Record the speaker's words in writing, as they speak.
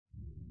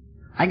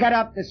I got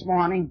up this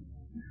morning,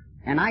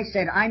 and I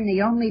said, I'm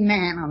the only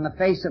man on the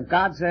face of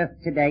God's earth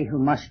today who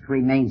must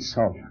remain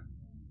sober.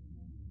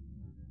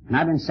 And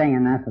I've been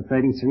saying that for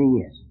 33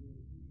 years.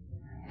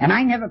 And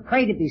I never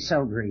prayed to be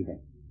sober either.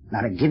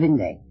 Not a given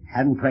day.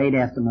 Haven't prayed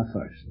after my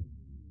first.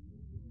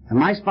 And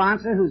my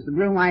sponsor, who's the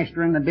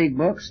brewmeister in the big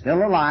book,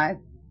 still alive,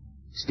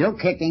 still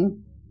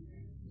kicking,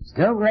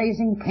 still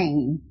raising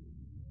Cain.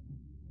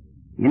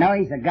 You know,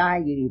 he's a guy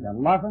you either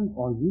love him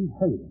or you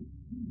hate him.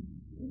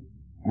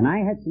 And I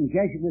had some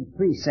Jesuit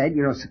priests said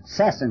you're a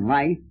success in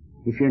life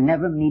if you're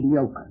never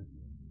mediocre.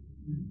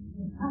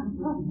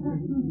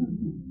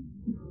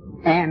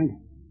 And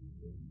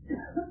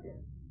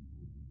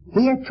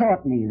he had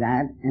taught me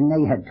that, and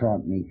they had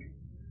taught me,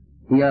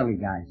 the early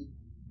guys.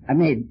 I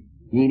made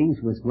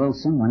meetings with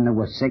Wilson when there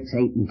were 6,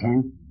 8, and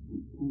 10.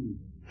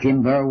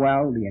 Jim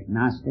Burwell, the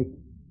agnostic.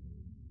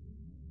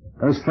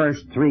 Those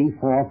first 3,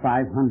 4,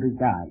 500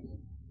 guys.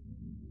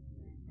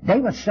 They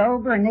were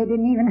sober and they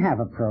didn't even have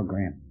a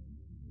program.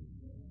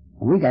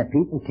 And we got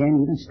people who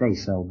can't even stay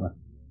sober.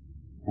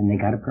 And they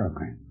got a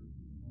program.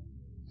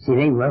 See,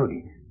 they wrote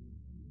it.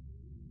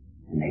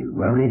 And they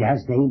wrote it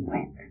as they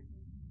went.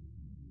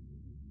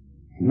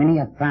 And many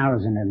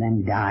 1,000 of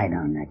them died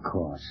on that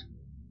course.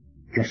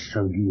 Just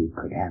so you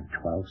could have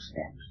 12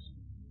 steps.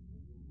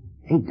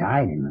 They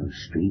died in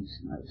those streets,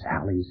 in those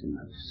alleys, in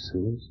those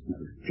sewers, in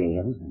those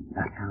jails and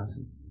nut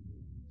houses.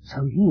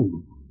 So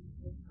you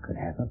could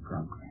have a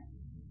program.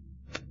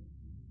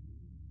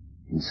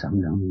 And some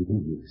don't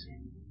even use it.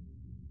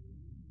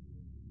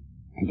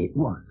 And it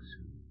works.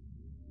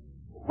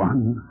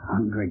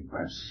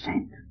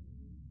 100%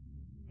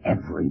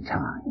 every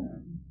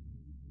time.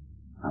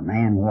 A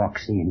man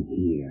walks in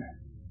here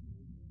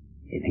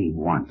if he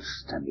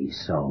wants to be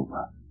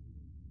sober,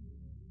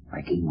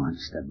 like he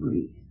wants to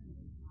breathe.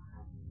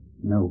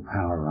 No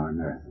power on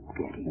earth will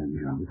get him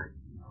drunk.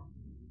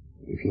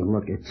 If you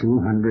look at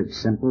 200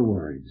 simple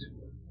words,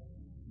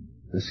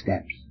 the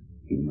steps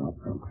in your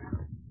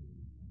program.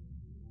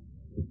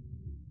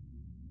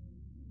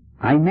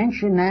 I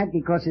mention that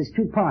because there's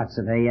 2 parts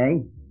of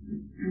AA,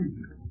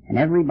 and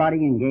everybody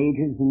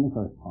engages in the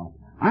first part.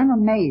 I'm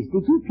amazed.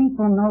 Did you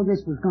people know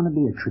this was going to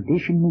be a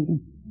tradition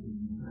meeting?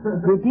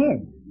 You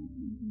did.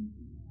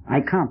 I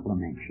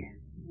compliment you.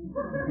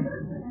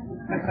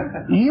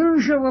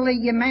 Usually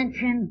you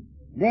mention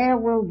there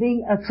will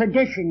be a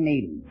tradition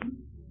meeting.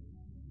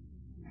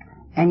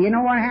 And you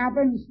know what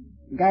happens?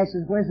 The guy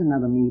says, where's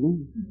another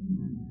meeting?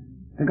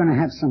 They're going to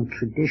have some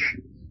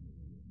traditions.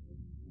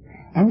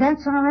 And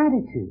that's our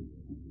attitude.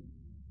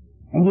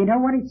 And you know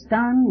what it's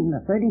done in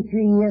the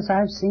 33 years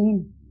I've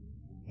seen?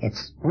 It's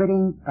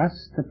splitting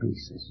us to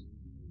pieces.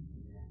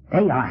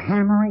 They are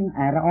hammering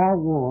at our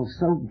walls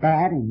so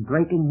bad and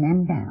breaking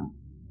them down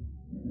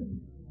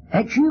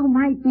that you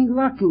might be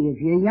lucky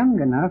if you're young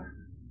enough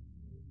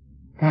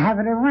to have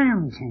it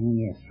around 10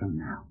 years from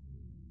now.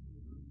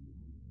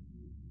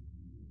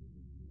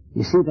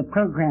 You see, the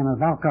program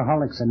of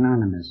Alcoholics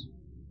Anonymous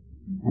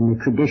and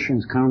the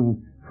traditions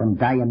come from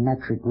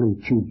diametrically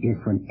 2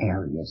 different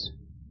areas.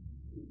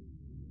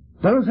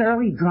 Those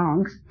early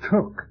drunks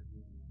took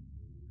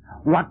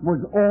what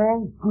was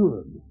all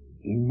good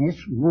in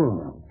this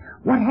world,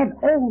 what had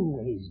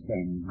always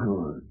been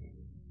good,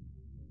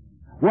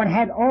 what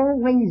had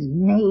always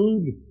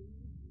made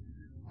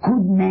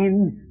good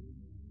men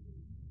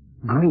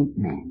great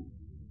men,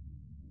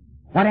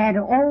 what had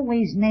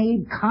always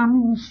made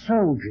common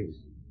soldiers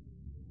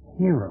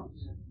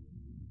heroes,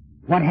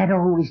 what had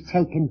always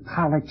taken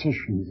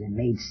politicians and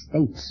made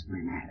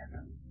statesmen out of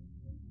them.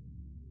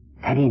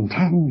 That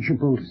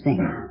intangible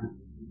thing,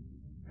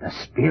 the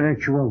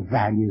spiritual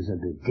values of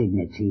the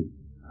dignity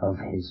of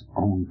his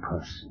own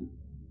person,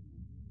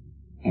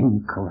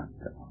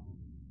 incorruptible.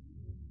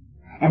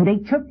 And they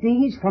took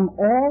these from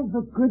all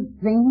the good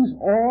things,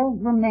 all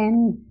the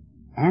men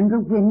and the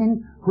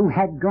women who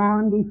had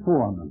gone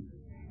before them.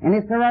 And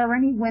if there are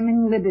any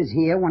women livers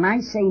here, when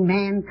I say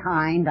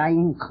mankind, I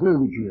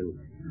include you.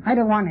 I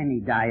don't want any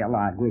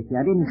dialogue with you.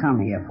 I didn't come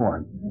here for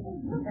it.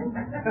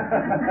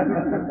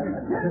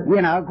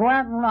 You know, go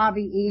out and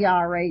lobby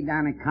ERA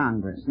down at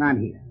Congress, not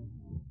here.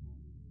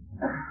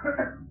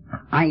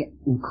 I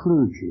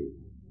include you.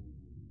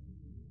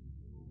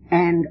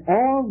 And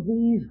all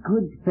these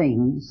good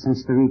things,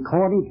 since the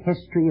recorded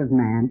history of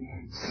man,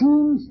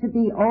 seems to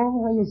be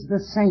always the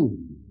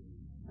same,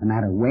 no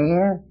matter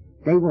where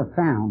they were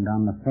found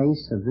on the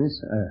face of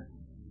this earth.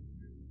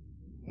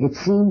 It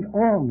seemed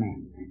all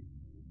men,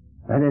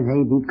 whether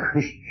they be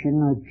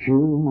Christian or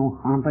Jew,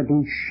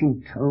 Mohammedan,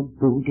 Shinto,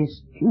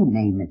 Buddhist, you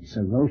name it,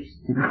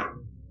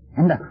 Zoroastrian,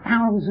 and the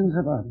thousands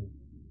of others,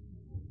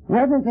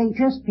 whether they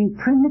just be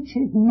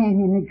primitive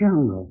men in the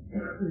jungle,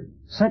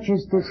 such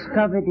as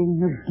discovered in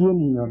New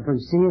Guinea or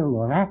Brazil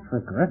or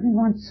Africa, every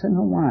once in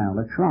a while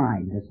a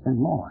tribe that's been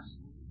lost.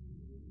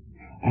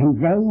 And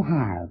they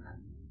have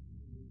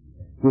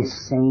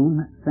this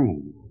same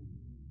thing.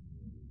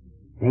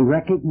 They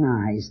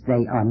recognize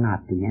they are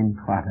not the end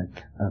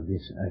product of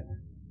this earth.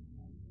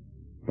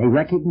 They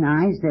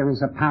recognize there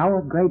is a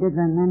power greater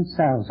than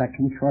themselves that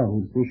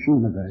controls this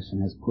universe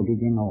and has put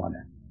it in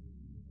order.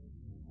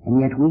 And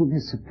yet we, the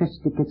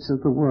sophisticates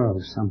of the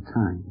world,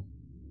 sometimes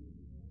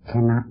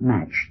cannot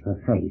match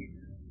the faith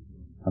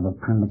of a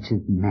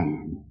primitive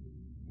man,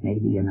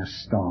 maybe in a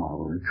star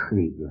or a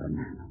tree or an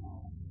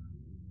animal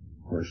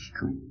or a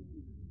stream.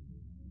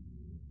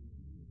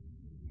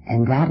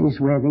 And that is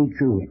where they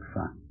drew it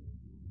from.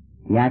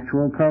 The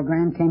actual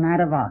program came out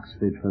of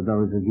Oxford, for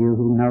those of you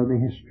who know the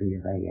history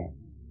of AA.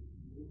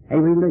 A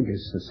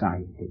religious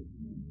society.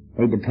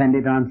 They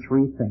depended on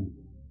three things: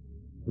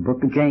 the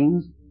Book of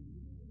James,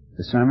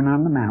 the Sermon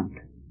on the Mount.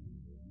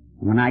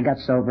 And when I got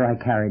sober, I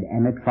carried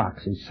Emmett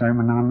Fox's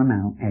Sermon on the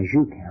Mount as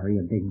you carry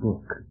a big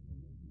book.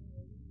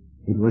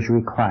 It was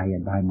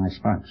required by my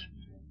sponsors.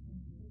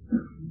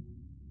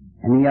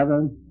 And the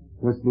other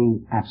was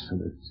the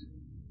absolutes.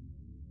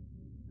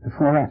 The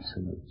four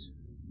absolutes.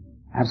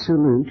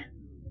 Absolute,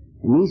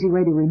 an easy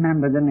way to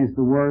remember them is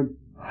the word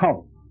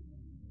HULT.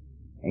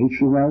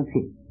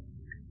 H-U-L-T.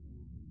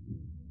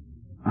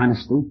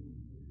 Honesty,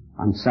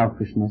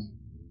 unselfishness,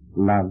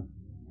 love,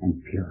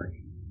 and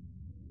purity.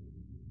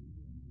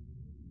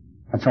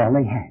 That's all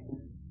they had.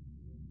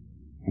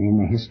 And in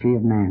the history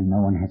of man,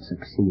 no one had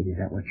succeeded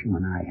at what you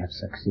and I have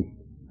succeeded.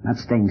 Not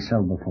staying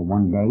sober for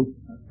one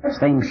day,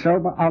 staying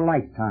sober a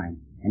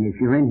lifetime. And if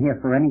you're in here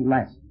for any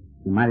less,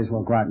 you might as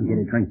well go out and get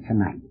a drink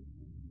tonight,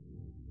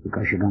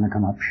 because you're going to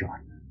come up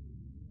short.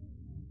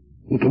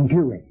 You can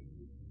do it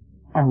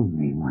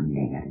only one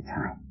day at a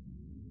time.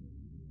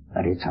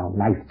 But it's a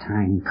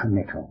lifetime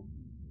committal.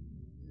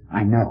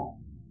 I know.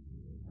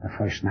 The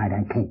first night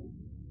I came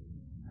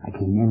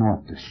in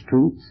off the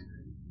streets,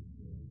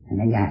 and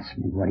they asked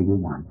me, "What do you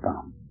want,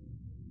 Bum?"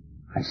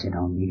 I said,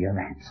 "Only your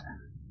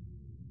answer."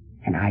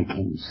 And I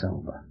came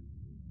sober.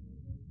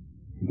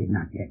 I did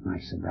not get my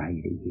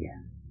sobriety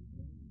here.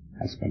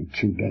 I spent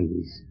 2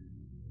 days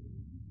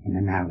in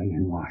an alley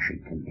in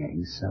Washington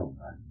getting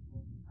sober.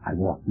 I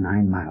walked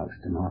 9 miles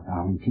to North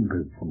Arlington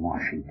Group from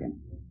Washington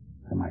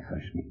for my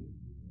first meeting.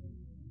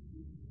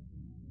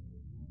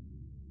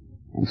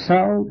 And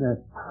so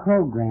the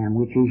program,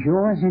 which is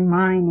yours and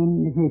mine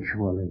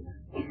individually,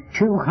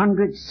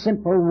 200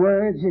 simple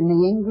words in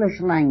the English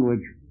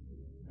language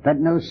that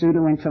no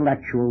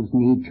pseudo-intellectuals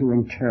need to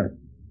interpret,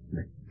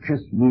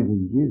 just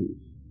merely use.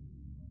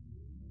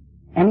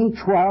 Any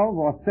 12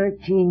 or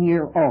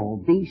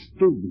 13-year-old, these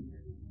students,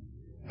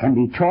 can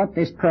be taught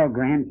this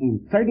program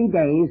in 30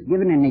 days,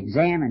 given an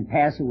exam and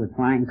pass it with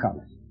flying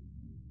colors.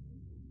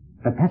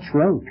 But that's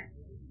rote.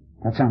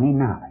 That's only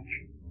knowledge.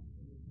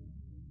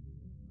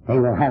 They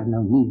will have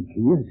no need to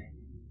use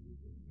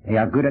it. They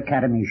are good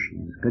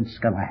academicians, good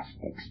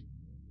scholastics.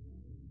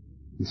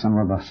 And some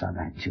of us are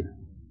that too.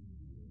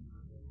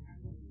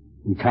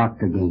 We talk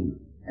the game,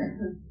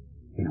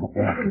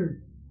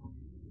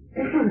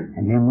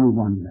 and then we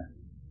wonder.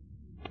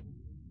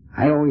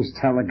 I always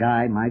tell a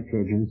guy, my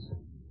pigeons,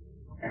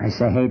 I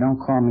say, "Hey, don't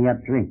call me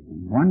up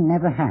drinking." One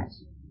never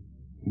has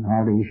in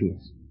all these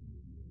years.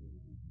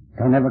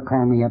 Don't ever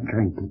call me up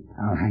drinking.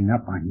 I'll hang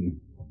up on you.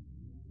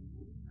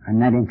 I'm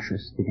not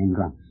interested in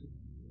drunks.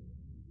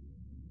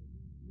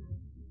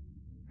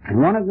 And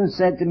one of them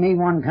said to me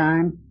one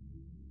time,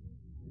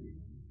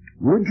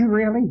 "Would you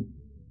really?"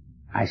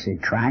 I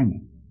said, "Try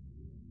me."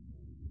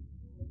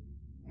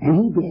 And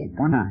he did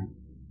one time.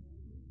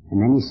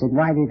 And then he said,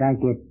 "Why did I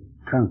get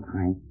drunk,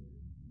 Frank?"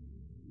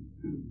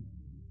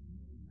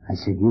 I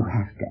said, "You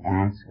have to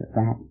ask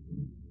that.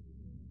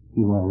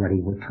 You already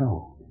were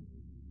told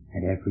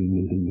at every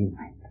meeting you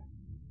went.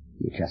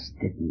 You just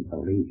didn't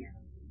believe."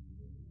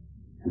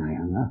 And I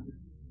hung up.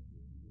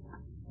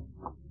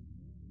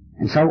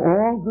 And so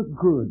all the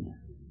good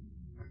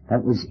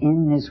that was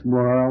in this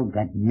world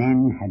that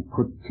men had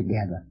put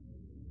together,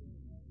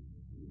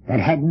 that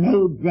had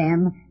made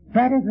them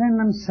better than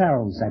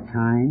themselves at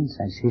times,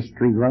 as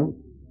history wrote,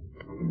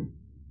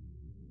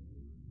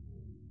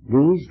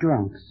 these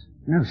drunks,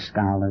 no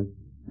scholars,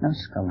 no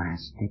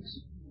scholastics,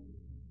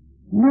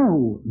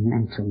 no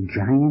mental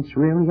giants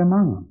really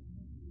among them,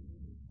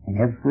 and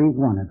every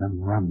one of them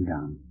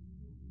rum-dum.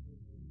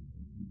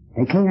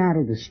 They came out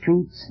of the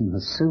streets and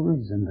the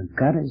sewers and the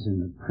gutters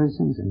and the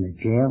prisons and the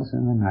jails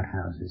and the nut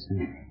houses,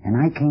 and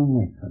I came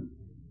with them,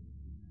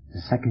 the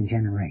second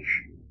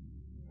generation.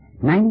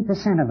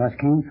 90% of us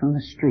came from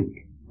the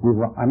street. We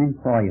were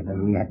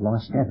unemployable. We had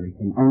lost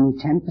everything. Only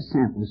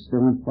 10% was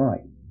still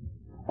employed,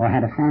 or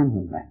had a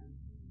family left,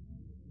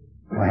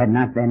 or had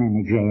not been in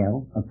a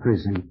jail, a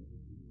prison,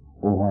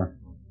 or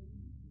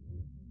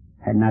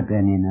had not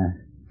been in a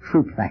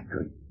fruit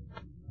factory.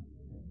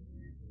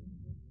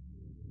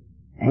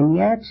 And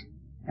yet,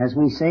 as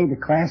we say, the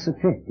class of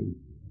 50,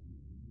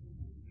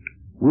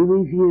 we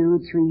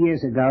reviewed 3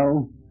 years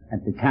ago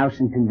at the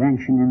Towson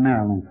Convention in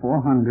Maryland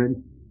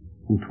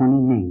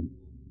 420 names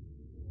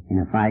in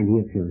a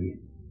 5-year period.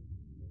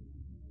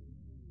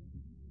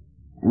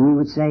 And we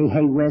would say,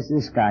 "Hey, where's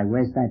this guy?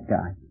 Where's that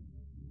guy?"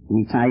 He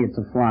retired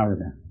to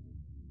Florida.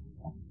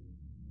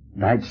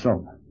 Died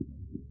sober.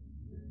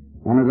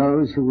 One of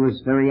those who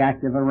was very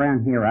active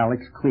around here,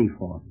 Alex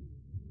Cleaforth,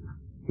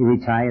 He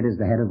retired as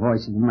the head of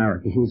Voice of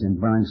America. He's in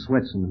Bern,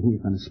 Switzerland.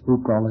 He's going to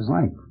spook all his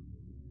life.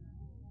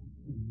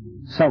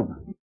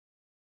 Sober.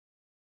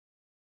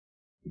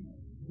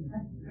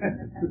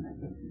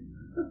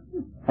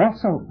 All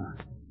sober.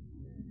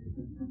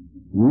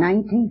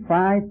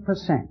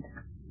 95%.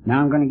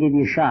 Now I'm going to give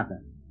you a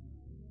shocker.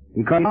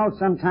 Because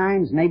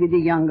sometimes maybe the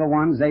younger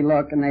ones, they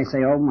look and they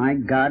say, oh my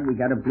God, we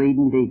got a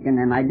bleeding deacon,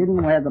 and I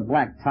didn't wear the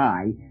black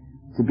tie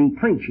to be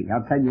preachy.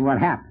 I'll tell you what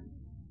happened.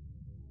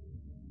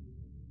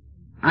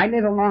 I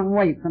live a long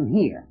way from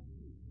here.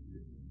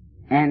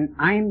 And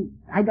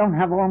I don't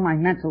have all my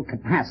mental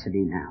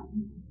capacity now.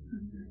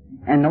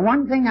 And the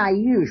one thing I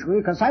usually,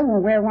 because I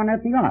won't wear one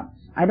at the office,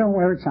 I don't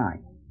wear a tie.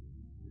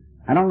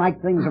 I don't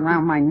like things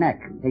around my neck.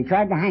 They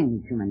tried to hang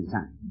me too many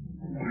times.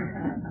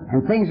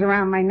 And things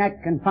around my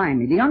neck confine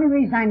me. The only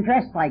reason I'm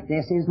dressed like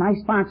this is my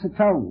sponsor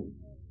told me.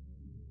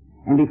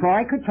 And before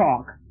I could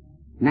talk,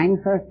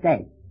 91st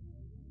day,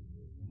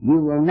 you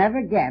will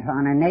never get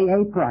on an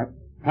AA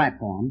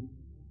platform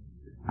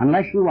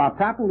unless you are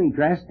properly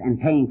dressed and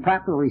paying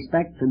proper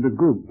respect to the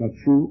group that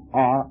you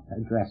are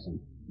addressing.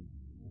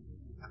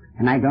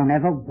 And I don't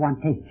ever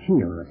want to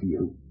hear of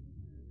you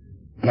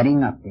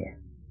getting up there.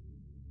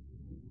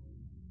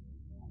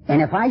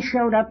 And if I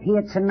showed up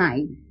here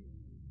tonight,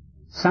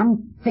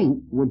 some think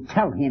would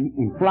tell him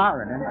in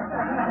Florida,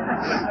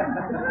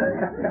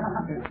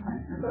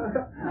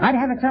 I'd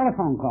have a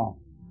telephone call.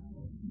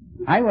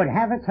 I would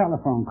have a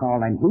telephone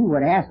call, and he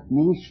would ask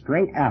me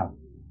straight out,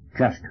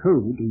 just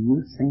who do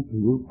you think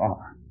you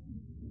are?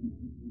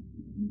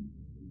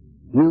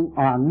 You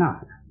are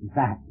not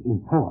that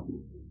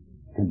important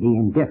to be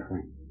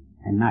indifferent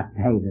and not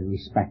pay the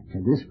respect to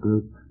this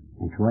group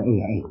and to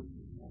AA.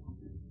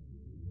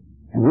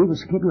 And we were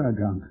Skid Row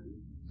drunk.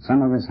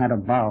 Some of us had to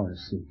borrow a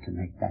suit to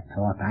make that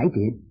talk. I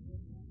did.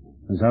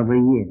 It was over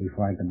a year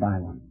before I could buy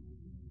one.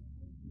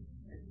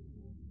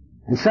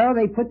 And so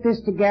they put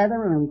this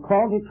together, and we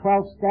called it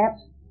 12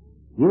 Steps.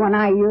 You and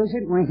I use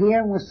it. We're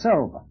here and we're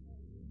sober.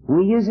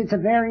 We use it to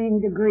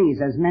varying degrees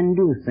as men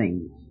do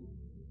things.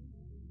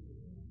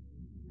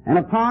 And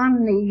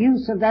upon the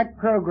use of that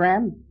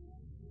program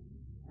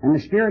and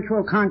the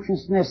spiritual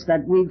consciousness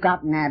that we've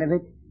gotten out of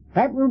it,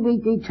 that will be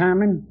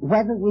determined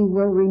whether we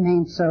will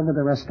remain sober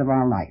the rest of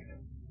our life.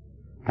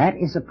 That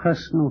is a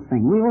personal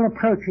thing. We will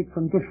approach it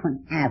from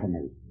different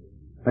avenues.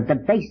 But the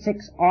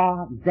basics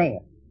are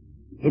there.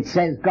 It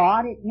says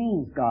God, it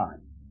means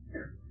God.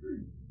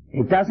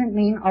 It doesn't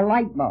mean a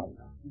light bulb.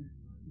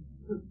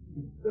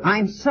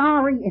 I'm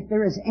sorry if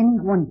there is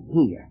anyone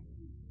here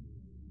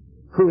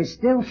who is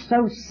still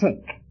so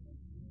sick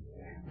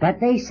that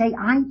they say,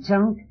 I'm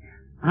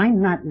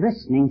not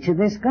listening to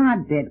this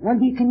God bit. Well,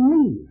 you can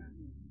leave.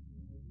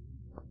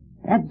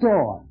 That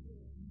door,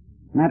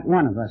 not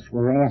one of us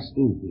were asked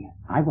in here.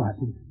 I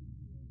wasn't.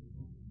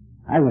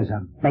 I was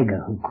a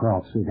beggar who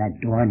crawled through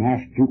that door and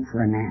asked you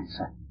for an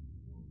answer.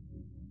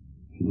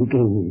 You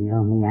gave me the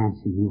only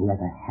answer you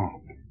ever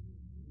had.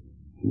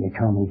 You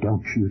told me,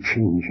 don't you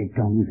change it,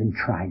 don't even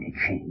try to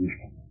change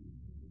it.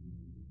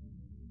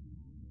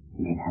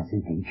 And it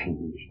hasn't been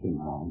changed in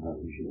all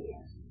those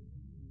years.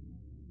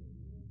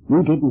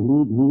 You didn't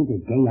need me the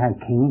day I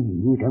came,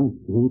 and you don't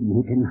need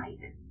me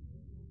tonight.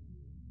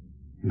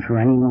 And for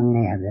anyone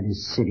there that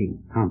is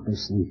sitting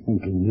pompously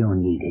thinking you're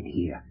needed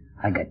here,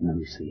 I got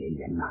news for you,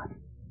 you're not.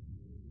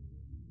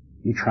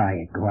 You try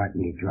it, go out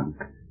and get drunk.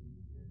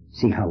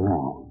 See how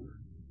long.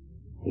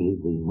 We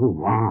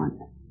move on.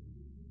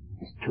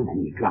 There's too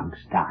many drunks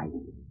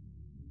dying.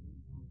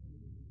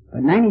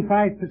 But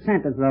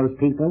 95% of those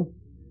people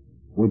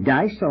would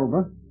die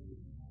sober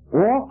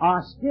or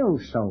are still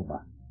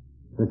sober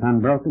with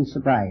unbroken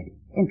sobriety.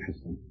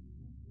 Interesting.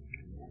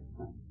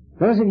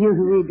 Those of you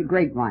who read the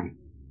grapevine,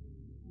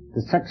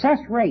 the success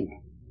rate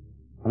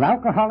of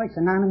Alcoholics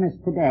Anonymous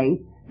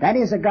today, that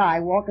is a guy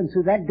walking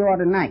through that door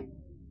tonight.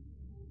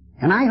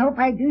 And I hope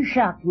I do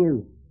shock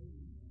you.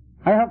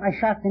 I hope I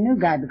shock the new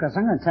guy, because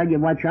I'm going to tell you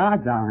what your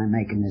odds are in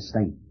making this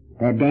thing.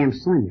 They're damn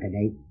slim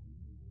today.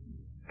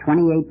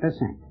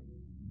 28%.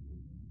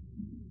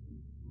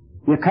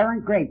 Your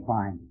current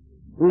grapevine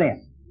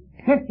list.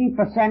 50%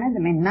 of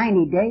them in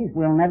 90 days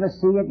we'll never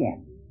see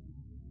again.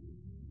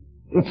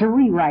 It's a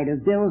rewrite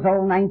of Bill's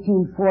old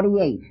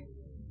 1948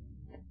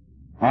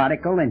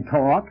 article and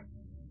talk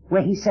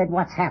where he said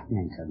what's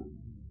happening to them.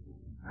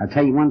 I'll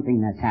tell you one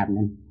thing that's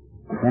happening.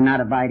 They're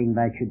not abiding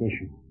by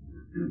tradition.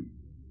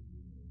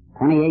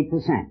 28%.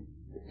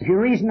 If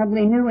you're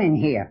reasonably new in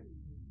here,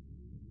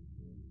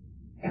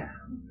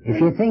 if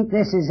you think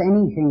this is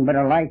anything but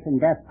a life and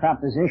death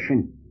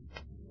proposition,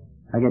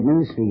 I got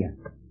news for you.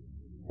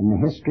 In the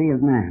history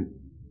of man,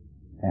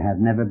 there have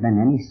never been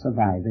any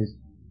survivors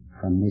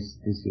from this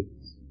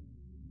disease.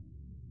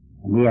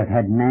 And we have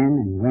had men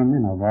and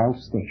women of all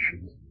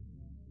stations.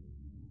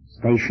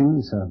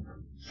 Stations of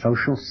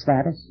social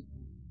status,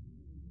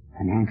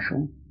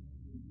 financial,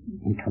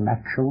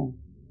 intellectual,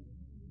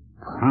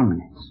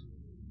 prominence.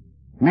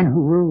 Men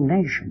who rule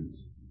nations.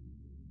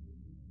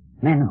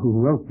 Men who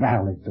wrote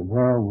ballads the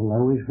world will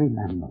always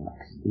remember,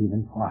 like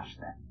Stephen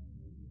Foster.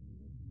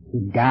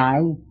 He'd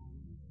die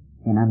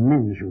in a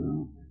men's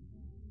room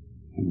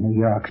in New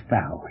York's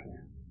Bowery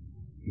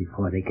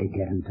before they could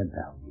get him to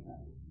Bellevue.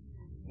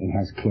 It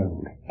has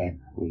killed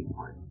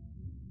everyone.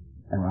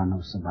 There are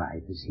no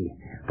survivors here.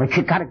 But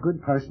you've got a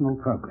good personal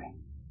program.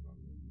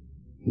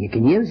 You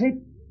can use it,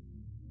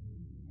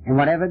 and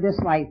whatever this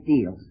life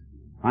deals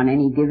on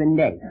any given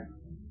day,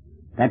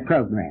 that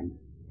program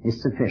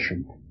is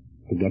sufficient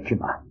to get you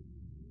by.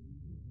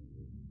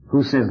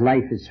 Who says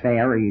life is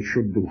fair or you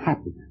should be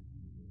happy?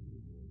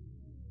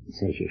 He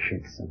says you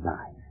should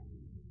survive.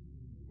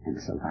 And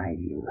survive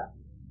you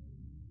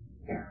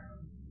will.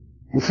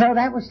 And so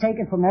that was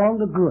taken from all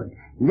the good.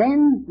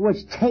 Then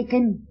was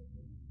taken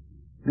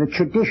the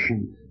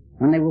traditions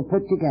when they were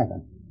put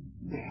together.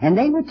 And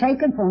they were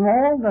taken from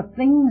all the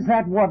things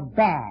that were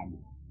bad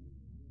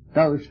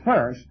those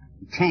first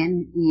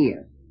 10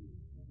 years.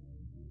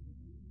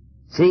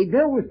 See,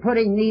 Bill was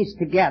putting these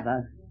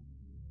together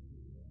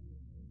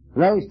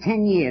those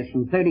 10 years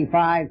from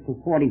 35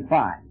 to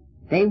 45.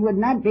 They would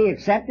not be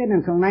accepted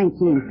until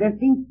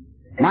 1950.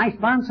 My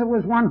sponsor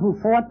was one who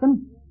fought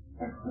them,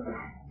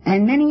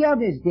 and many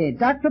others did.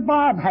 Dr.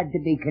 Bob had to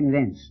be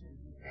convinced,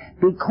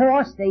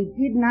 because they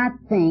did not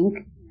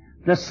think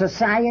the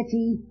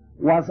society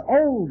was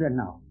old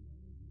enough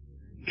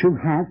to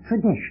have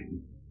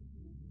tradition.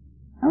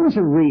 That was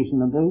a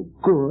reasonable,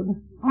 good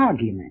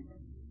argument.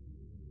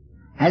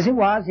 As it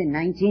was in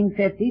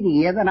 1950, the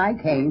year that I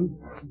came,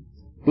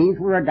 these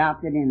were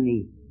adopted in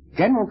the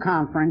General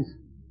Conference,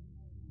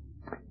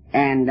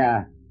 and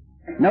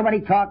nobody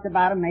talked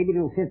about them maybe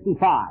till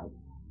 55,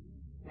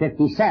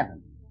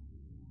 57.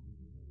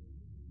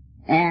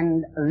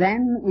 And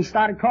then we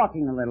started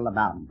talking a little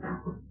about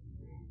them,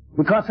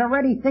 because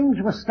already things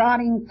were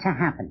starting to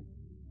happen.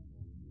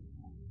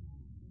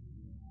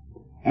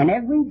 And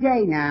every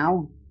day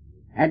now,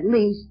 at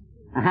least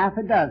a half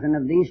a dozen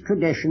of these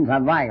traditions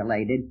are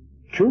violated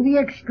to the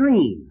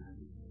extreme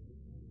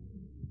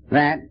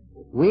that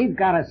we've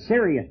got a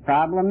serious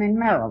problem in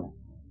Maryland.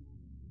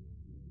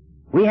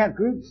 We have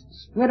groups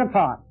split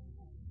apart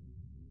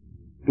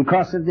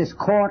because of this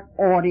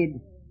court-ordered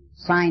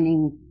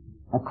signing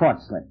of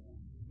court slips.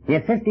 We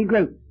have 50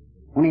 groups,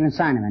 won't even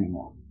sign them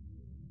anymore.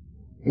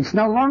 It's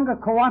no longer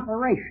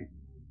cooperation.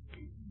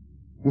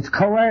 It's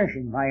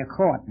coercion by a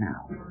court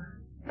now.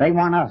 They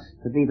want us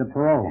to be the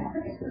parole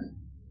officers.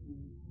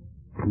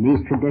 And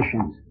these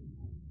traditions,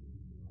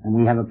 and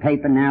we have a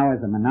paper now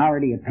as a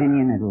minority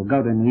opinion, it will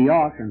go to New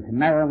York and to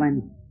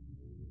Maryland,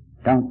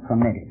 don't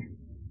permit it.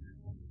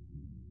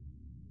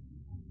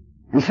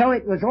 And so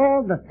it was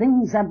all the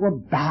things that were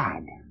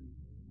bad,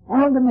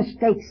 all the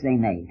mistakes they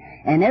made,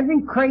 and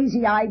every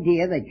crazy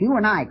idea that you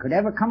and I could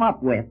ever come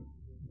up with.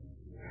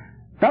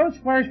 Those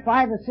first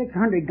 500 or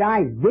 600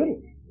 guys did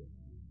it.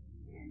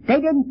 They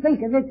didn't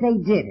think of it, they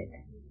did it.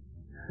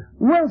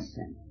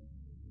 Wilson.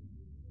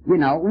 You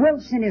know,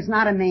 Wilson is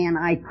not a man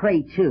I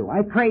pray to.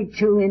 I prayed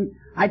to him,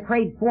 I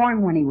prayed for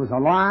him when he was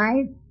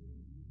alive,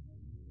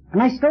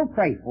 and I still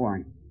pray for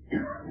him.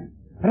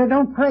 But I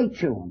don't pray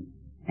to him.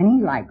 And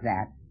he liked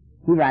that.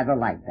 He rather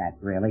liked that,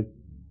 really.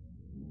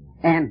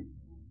 And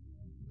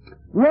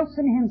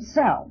Wilson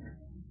himself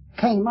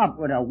came up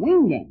with a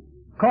winging,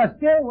 because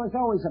Bill was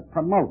always a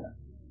promoter.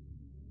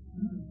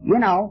 You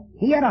know,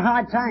 he had a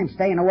hard time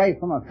staying away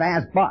from a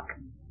fast buck.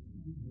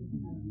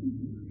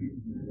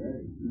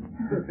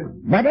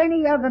 But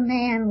any other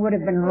man would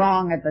have been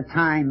wrong at the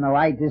time, though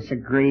I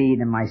disagreed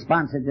and my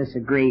sponsor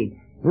disagreed.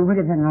 It would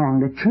have been wrong.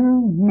 The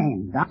two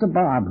men, Dr.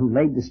 Bob, who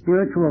laid the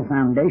spiritual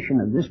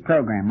foundation of this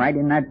program right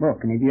in that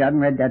book, and if you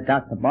haven't read that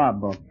Dr. Bob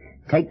book,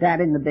 take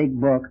that in the big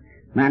book.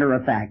 Matter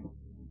of fact,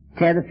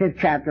 tear the 5th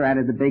chapter out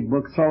of the big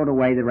book, throw it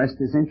away, the rest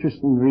is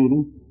interesting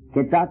reading.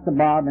 Get Dr.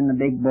 Bob in the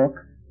big book.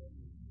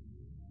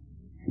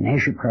 And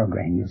there's your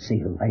program, you'll see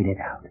who laid it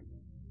out.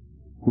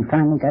 He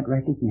finally got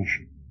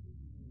recognition.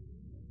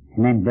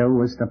 And then Bill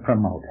was the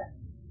promoter.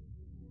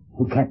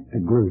 He kept the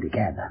glue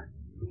together.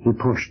 He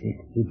pushed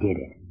it. He did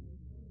it.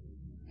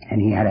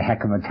 And he had a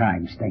heck of a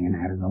time staying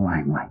out of the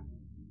limelight.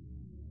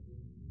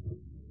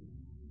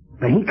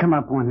 But he come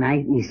up one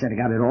night and he said, I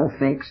got it all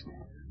fixed.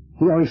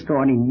 He always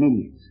thought in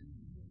millions.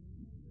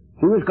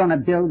 He was going to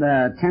build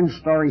a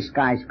 10-story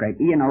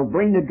skyscraper. You know,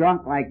 bring the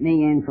drunk like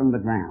me in from the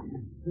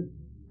ground.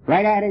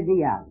 Right out of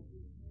the alley.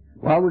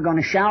 Well, we're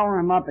going to shower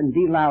him up and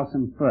delouse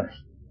him first.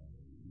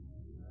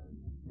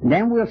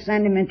 Then we'll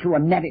send him into a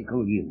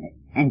medical unit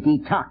and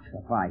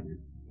detoxify him.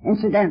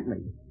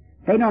 Incidentally,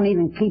 they don't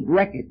even keep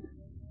records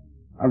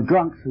of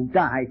drunks who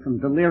die from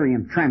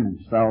delirium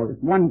tremens, so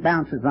if one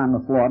bounces on the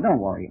floor, don't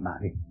worry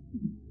about it.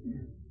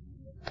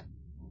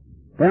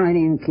 They don't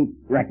even keep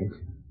records.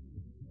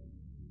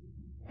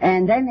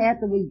 And then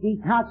after we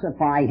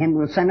detoxify him,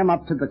 we'll send him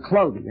up to the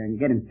clothier and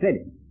get him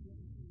fitted.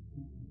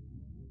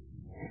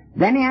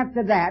 Then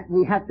after that,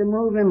 we have to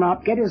move him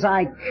up, get his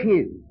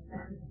IQ,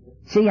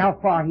 see how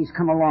far he's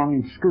come along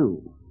in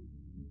school.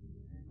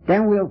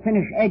 Then we'll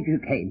finish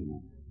educating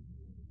him.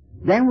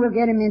 Then we'll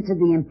get him into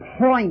the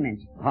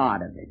employment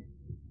part of it.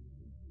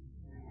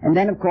 And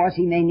then, of course,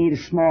 he may need a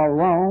small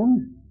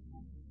loan.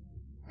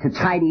 to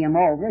tidy him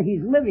over.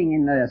 He's living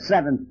in the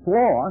 7th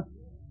floor.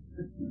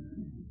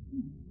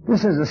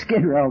 This is a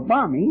Skid Row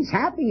bum. He's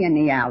happy in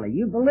the alley.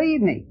 You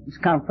believe me. He's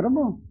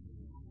comfortable.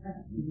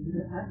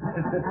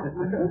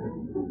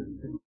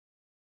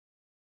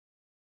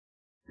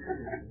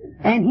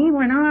 And he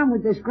went on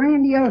with this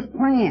grandiose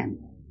plan.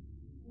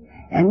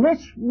 And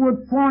this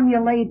would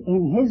formulate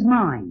in his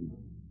mind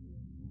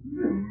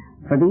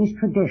for these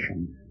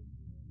traditions.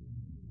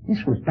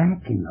 This was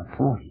back in the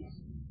 40s.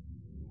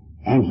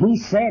 And he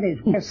said,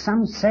 as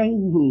some say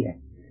here,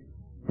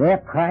 their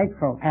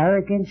prideful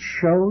arrogance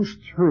shows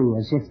through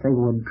as if they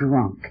were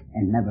drunk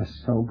and never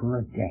sober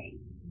a day.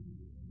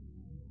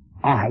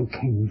 I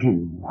can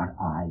do what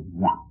I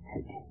want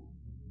to do.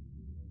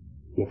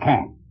 You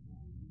can.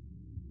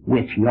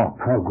 With your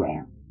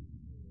program.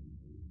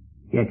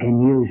 You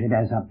can use it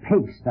as a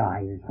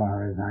pigsty as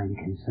far as I'm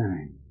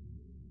concerned.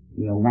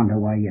 You'll wonder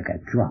why you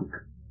got drunk.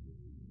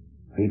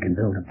 Or you can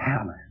build a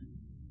palace.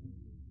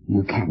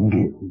 You can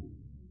do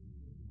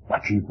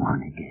what you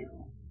want to do.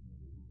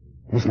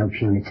 There's no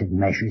punitive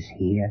measures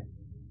here.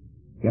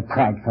 Your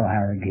prideful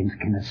arrogance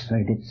can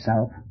assert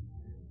itself.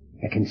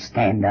 You can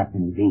stand up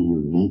and be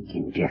unique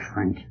and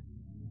different.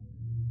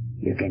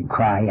 You can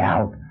cry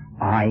out,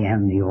 I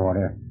am the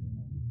order.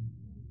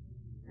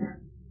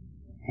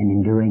 And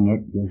in doing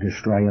it, you'll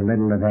destroy a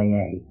little of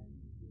AA.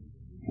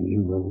 And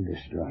you will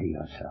destroy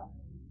yourself.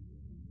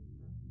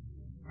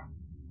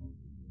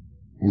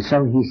 And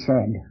so he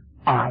said,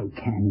 I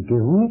can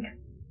do it.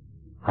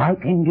 I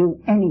can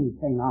do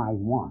anything I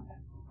want.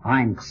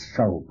 I'm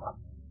sober.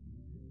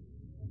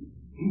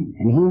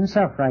 And he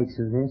himself writes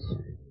of this.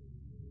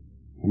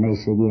 And they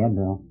said, yeah,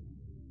 Bill,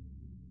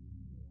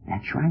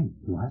 that's right,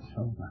 you are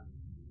sober.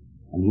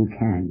 And you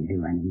can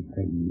do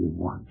anything you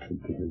want to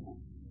do.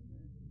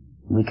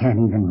 We can't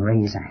even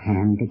raise a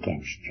hand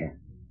against you.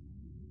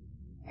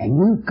 And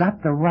you've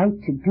got the right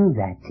to do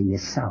that to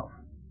yourself.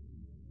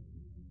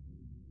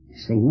 You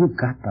see, you've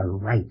got the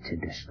right to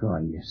destroy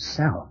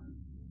yourself,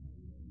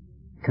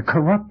 to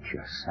corrupt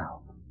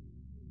yourself.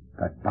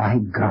 But by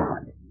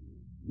God,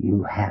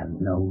 you have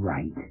no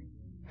right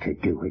to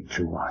do it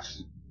to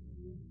us.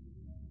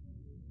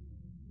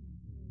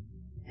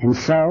 And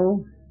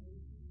so,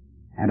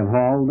 out of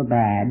all the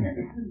bad,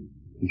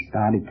 he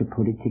started to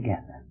put it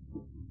together.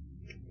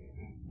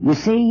 You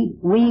see,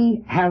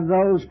 we have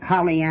those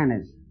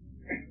Pollyannas.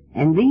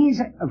 And these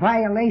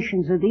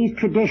violations of these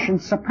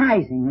traditions,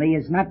 surprisingly,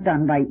 is not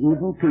done by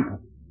evil people.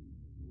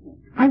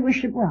 I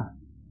wish it was.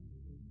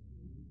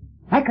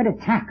 I could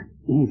attack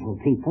evil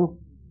people.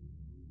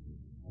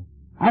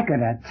 I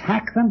could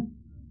attack them.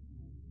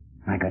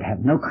 I could have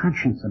no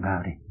conscience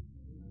about it.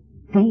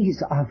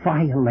 These are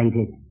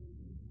violated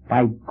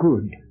by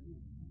good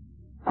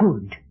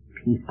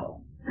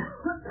people,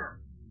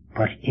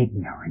 but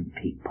ignorant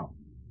people.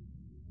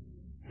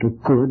 The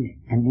good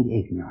and the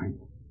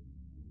ignorant.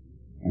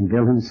 And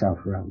Bill himself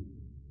wrote,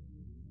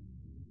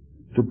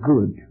 the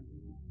good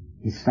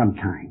is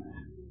sometimes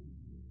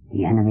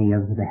the enemy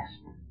of the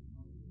best,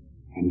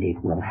 and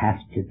it will have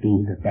to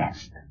be the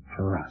best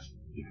for us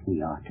if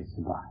we are to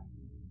survive.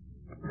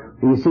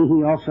 You see,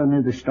 he also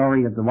knew the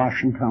story of the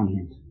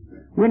Washingtonians.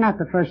 We're not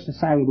the first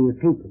society of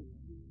people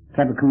to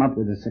ever come up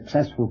with a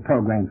successful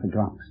program for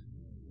drunks.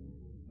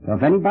 So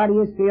if anybody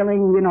is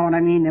feeling, you know what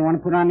I mean, they want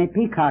to put on their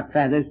peacock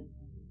feathers,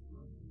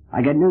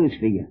 I got news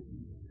for you.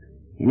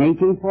 In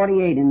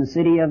 1848, in the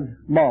city of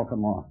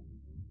Baltimore,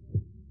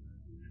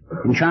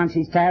 in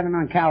Chauncey's Tavern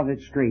on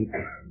Calvert Street,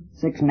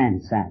 6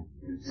 men sat,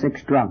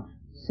 6 drunks,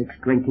 6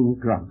 drinking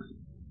drunks.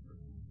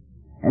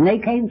 And they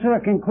came to a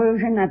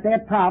conclusion that their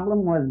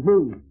problem was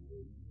booze.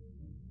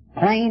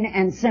 Plain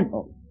and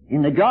simple.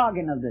 In the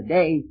jargon of the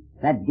day,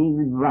 that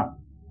demon rub.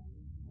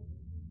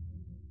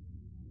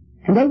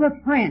 And they were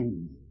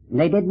friends.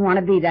 They didn't want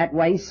to be that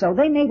way, so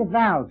they made a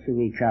vow to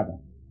each other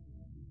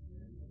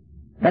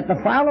that the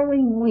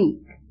following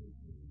week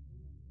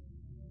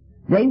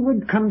they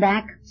would come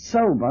back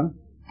sober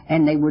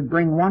and they would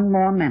bring one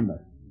more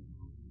member.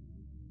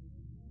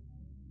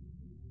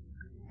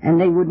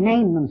 And they would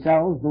name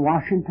themselves the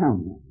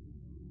Washingtonians.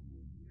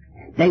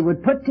 They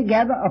would put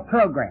together a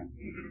program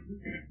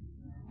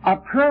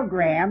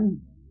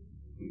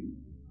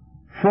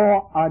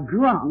for a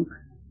drunk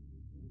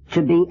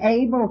to be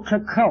able to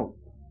cope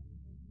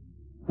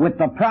with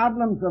the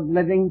problems of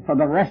living for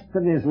the rest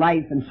of his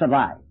life and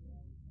survive.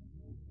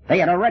 They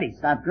had already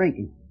stopped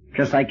drinking,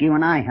 just like you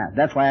and I have.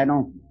 That's why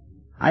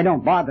I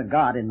don't bother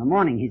God in the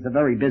morning. He's a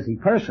very busy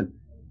person.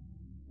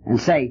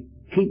 And say,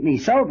 keep me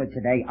sober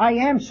today. I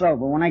am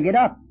sober when I get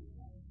up.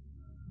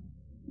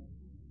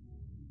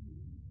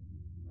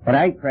 What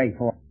I pray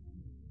for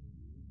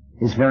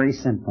is very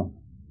simple.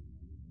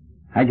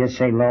 I just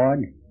say,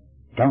 Lord,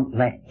 don't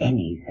let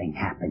anything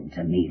happen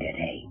to me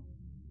today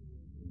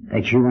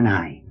that you and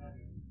I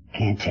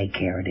can't take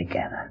care of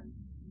together.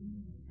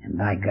 And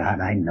by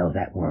God, I know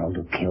that world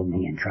will kill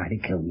me and try to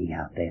kill me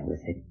out there with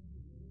it.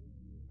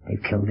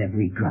 They've killed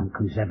every drunk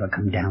who's ever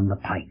come down the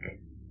pike.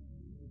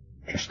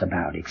 Just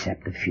about,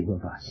 except a few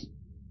of us.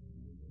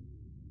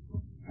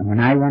 And when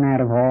I run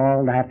out of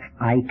all that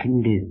I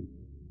can do,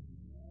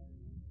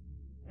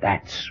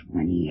 that's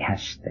when he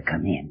has to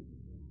come in.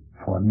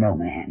 For no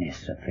man is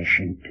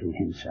sufficient to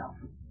himself.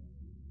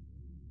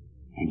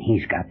 And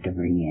he's got to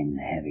bring in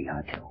the heavy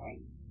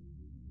artillery.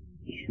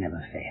 He's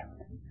never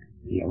failed.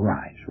 He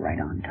arrives right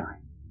on time.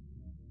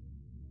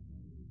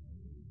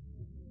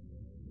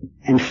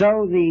 And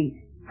so the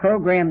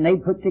program they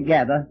put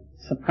together,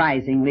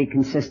 surprisingly,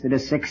 consisted of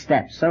 6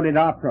 steps. So did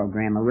our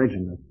program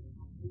originally.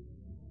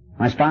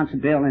 My sponsor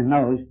Bill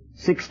knows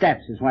 6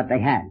 steps is what they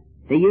had.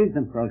 They used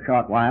them for a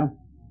short while,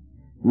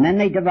 and then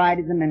they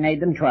divided them and made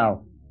them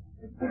 12.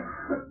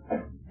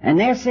 And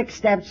their 6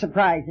 steps,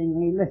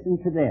 surprisingly, listen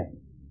to this,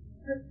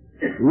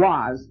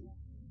 was,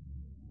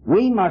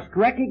 we must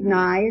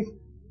recognize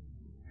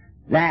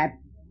that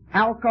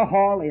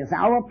alcohol is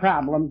our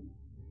problem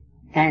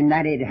and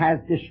that it has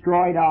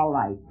destroyed our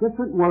life.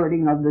 Different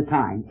wording of the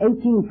time.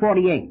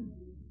 1848.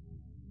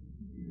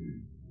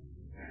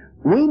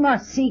 We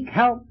must seek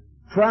help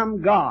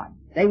from God.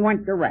 They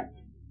went direct.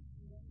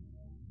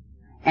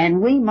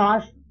 And we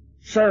must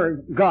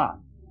serve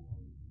God.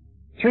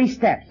 3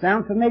 steps.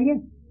 Sound familiar?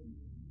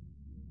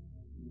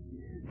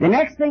 The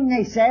next thing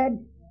they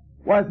said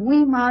was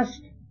we must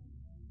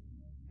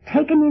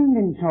take an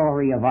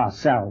inventory of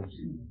ourselves.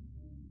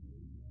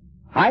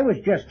 I was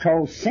just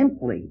told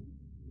simply,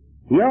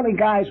 the early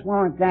guys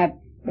weren't that,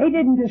 they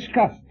didn't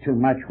discuss too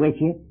much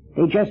with you.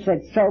 They just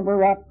said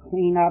sober up,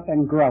 clean up,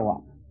 and grow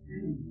up.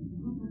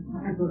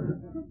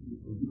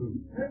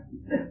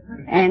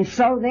 And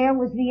so there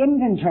was the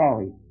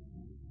inventory.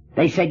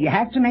 They said you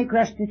have to make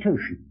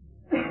restitution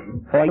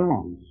for your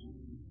wrongs.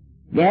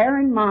 Bear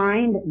in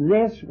mind,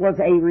 this was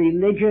a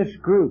religious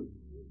group.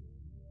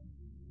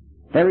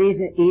 They're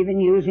even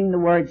using the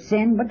word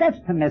sin, but that's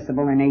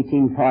permissible in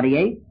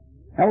 1848.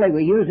 Hell, they were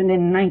using it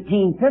in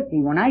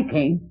 1950 when I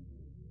came.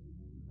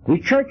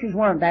 These churches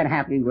weren't that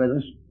happy with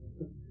us.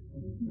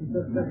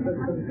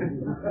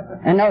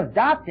 And those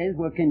doctors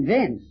were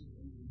convinced.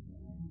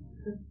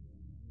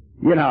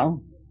 You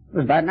know, it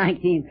was about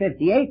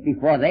 1958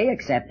 before they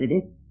accepted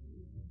it.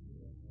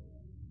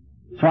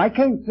 So I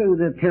came through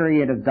the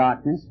period of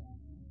darkness.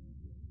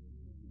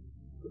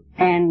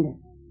 And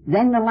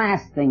then the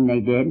last thing they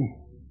did,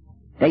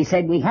 they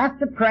said we have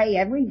to pray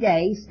every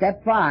day,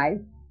 step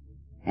 5.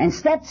 And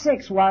step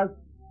 6 was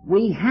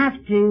we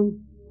have to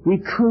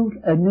recruit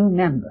a new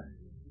member.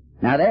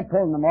 Now they're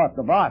pulling them off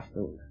the bar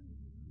stools.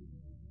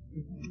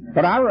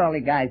 But our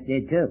early guys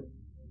did too.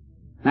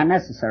 Not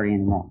necessary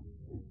anymore.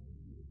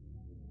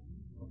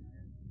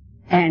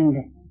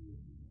 And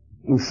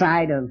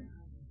inside of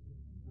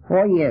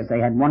 4 years they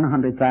had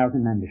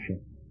 100,000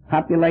 membership.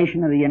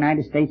 Population of the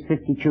United States,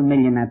 52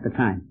 million at the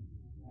time.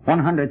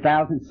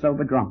 100,000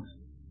 sober drunks.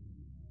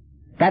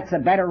 That's a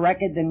better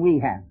record than we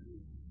have.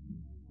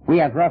 We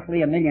have roughly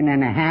 1.5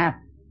 million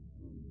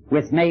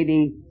with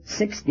maybe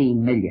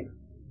 16 million.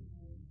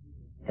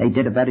 They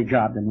did a better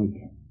job than we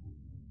did.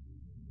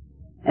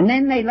 And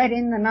then they let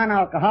in the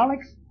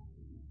non-alcoholics.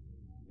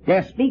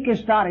 Their speakers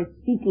started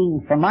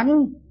seeking for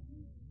money.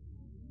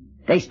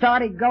 They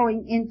started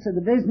going into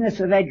the business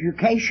of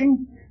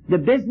education, the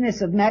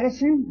business of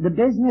medicine, the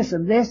business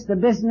of this, the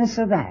business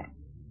of that.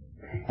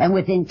 And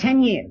within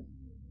 10 years,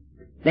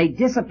 they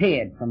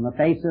disappeared from the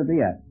face of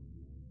the earth.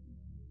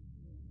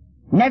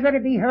 Never to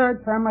be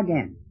heard from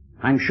again.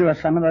 I'm sure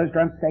some of those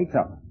drunk stay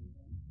sober.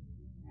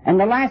 And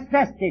the last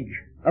vestige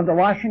of the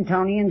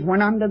Washingtonians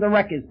went under the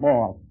Wreckers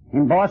Ball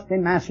in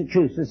Boston,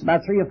 Massachusetts,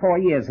 about 3 or 4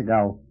 years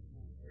ago.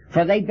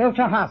 For they built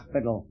a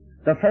hospital,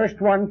 the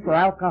first one for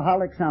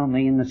alcoholics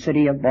only in the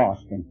city of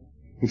Boston.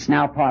 It's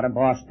now part of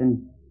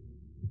Boston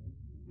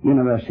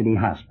University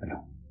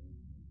Hospital,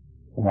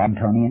 the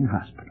Washingtonian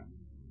Hospital.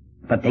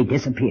 But they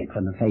disappeared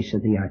from the face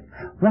of the earth.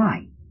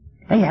 Why?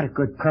 They had a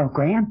good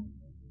program.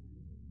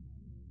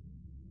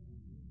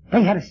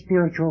 They had a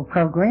spiritual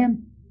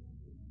program.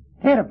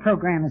 They had a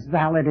program as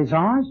valid as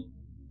ours.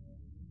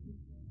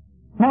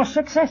 More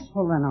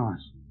successful than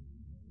ours.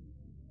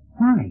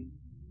 Why?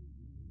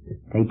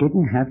 They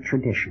didn't have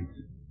traditions.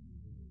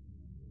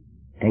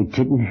 They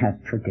didn't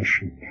have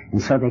traditions.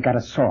 And so they got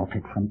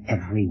assaulted from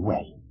every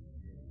way.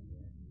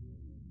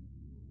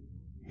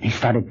 They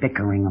started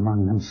bickering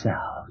among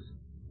themselves.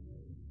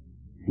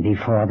 And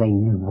before they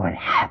knew what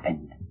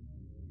happened,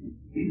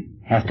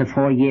 after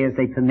 4 years,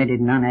 they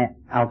permitted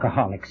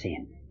non-alcoholics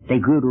in. They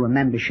grew to a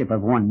membership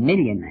of 1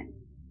 million then.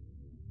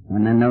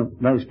 When then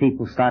those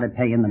people started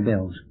paying the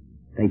bills,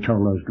 they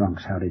told those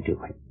drunks how to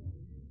do it.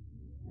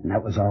 And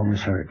that was all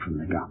was heard from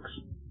the drunks.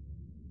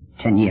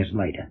 10 years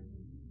later,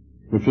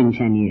 within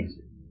 10 years,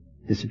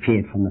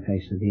 disappeared from the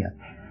face of the earth.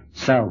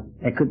 So,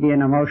 there could be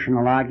an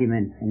emotional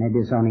argument, and it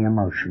is only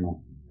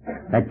emotional,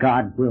 that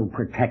God will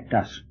protect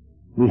us.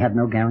 We have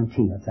no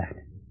guarantee of that.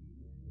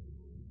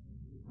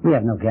 We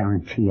have no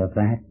guarantee of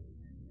that.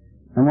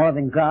 No more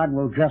than God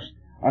will just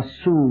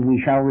assume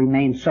we shall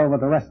remain sober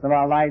the rest of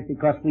our lives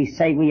because we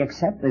say we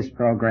accept this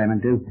program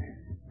and do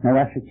no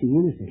effort to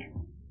use it.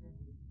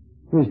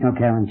 There is no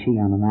guarantee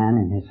on a man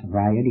in his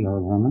sobriety or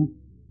a woman.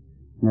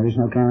 And there is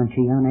no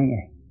guarantee on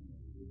AA.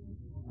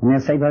 And they'll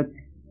say, but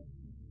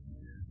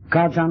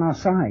God's on our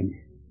side.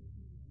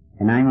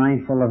 And I'm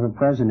mindful of a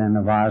president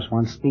of ours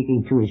once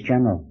speaking to his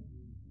general.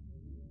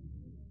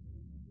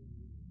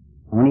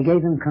 When he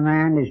gave him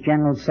command, his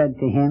general said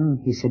to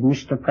him, he said,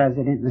 Mr.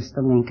 President,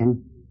 Mr.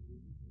 Lincoln,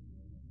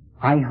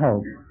 I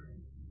hope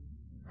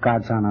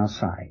God's on our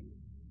side.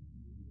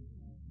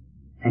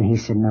 And he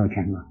said, no,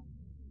 General.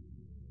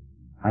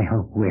 I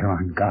hope we're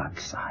on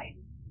God's side.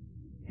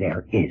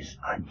 There is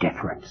a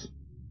difference.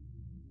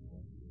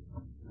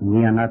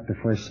 We are not the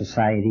first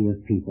society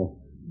of people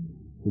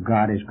who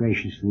God has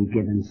graciously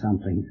given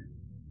something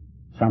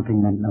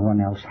that no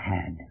one else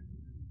had.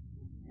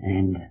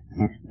 And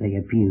they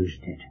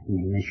abused it, and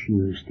they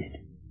misused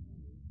it,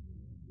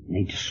 and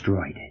they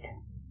destroyed it.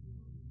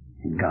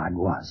 And God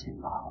was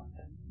involved.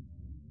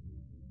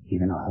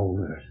 Even a whole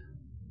earth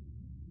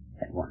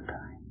at one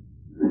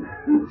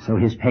time. So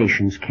his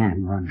patience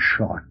can run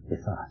short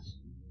with us.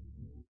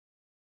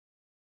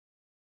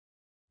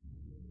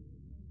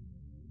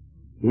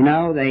 You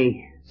know,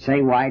 they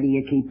say, why do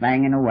you keep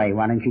banging away?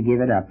 Why don't you give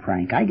it up,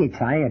 Frank? I get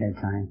tired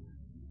at times.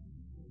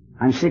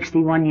 I'm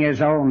 61 years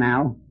old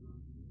now.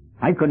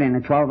 I put in a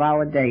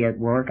 12-hour day at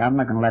work. I'm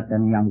not going to let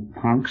them young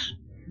punks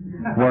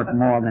work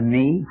more than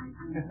me.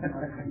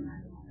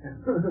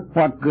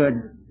 What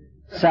good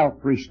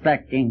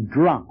self-respecting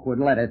drunk would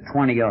let a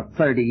 20 or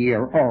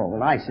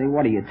 30-year-old? I say,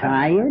 what, are you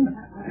tired?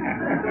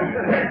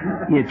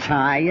 You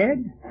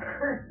tired?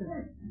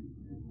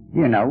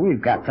 You know,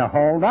 we've got to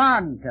hold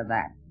on to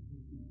that.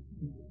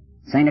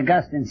 St.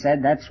 Augustine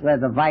said that's where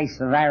the vice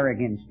of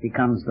arrogance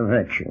becomes the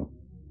virtue.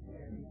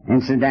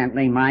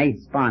 Incidentally, my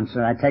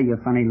sponsor, I tell you a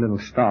funny little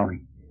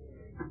story.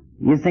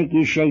 You think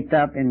you shaped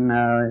up in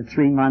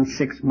 3 months,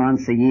 6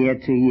 months, a year,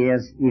 2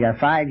 years, you got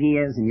 5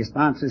 years, and your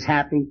sponsor's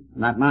happy?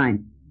 Not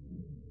mine.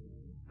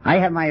 I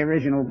have my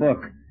original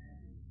book.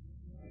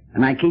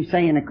 And I keep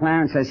saying to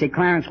Clarence, I say,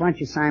 Clarence, why don't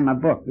you sign my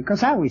book?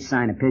 Because I always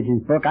sign a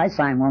pigeon's book. I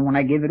sign one when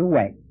I give it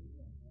away.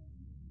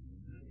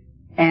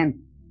 And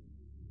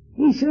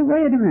he said,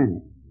 wait a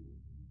minute.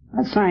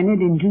 I'll sign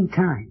it in due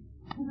time.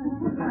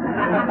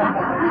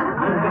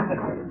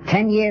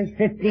 10 years,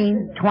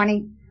 15,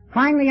 20.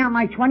 Finally, on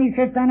my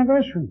 25th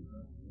anniversary,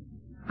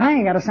 I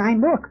ain't got a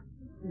signed book.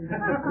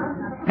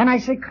 And I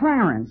said,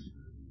 Clarence,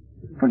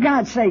 for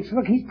God's sakes,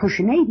 look, he's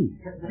pushing 80.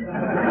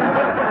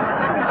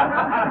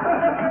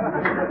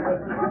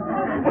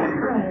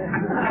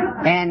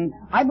 And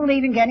I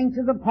believe in getting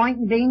to the point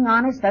and being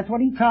honest. That's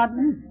what he taught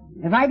me.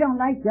 If I don't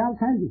like you, I'll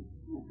tell you.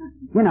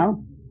 You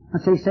know, I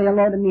say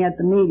hello to me at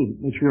the meeting.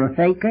 If you're a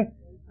faker,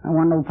 I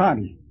want no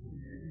party.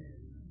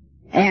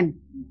 And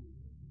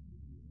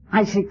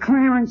I said,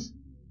 Clarence,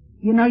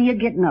 you know, you're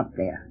getting up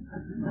there.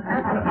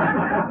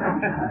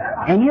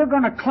 And you're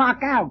going to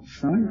clock out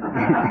soon.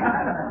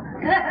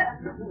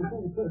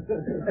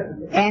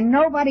 And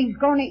nobody's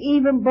going to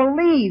even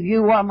believe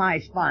you are my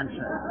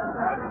sponsor.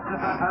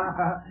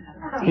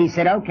 He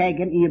said, okay,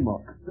 get me your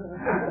book.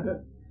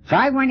 So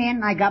I went in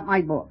and I got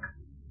my book.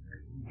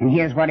 And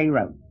here's what he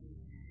wrote.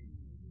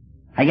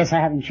 I guess I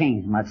haven't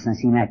changed much since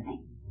he met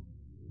me.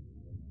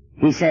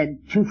 He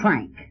said, to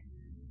Frank,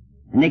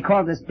 and they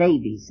called us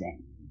babies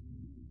then.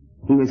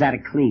 He was out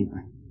of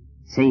Cleveland.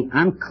 See,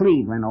 I'm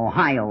Cleveland,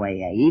 Ohio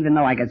AA, even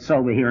though I got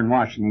sober here in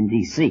Washington,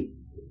 D.C.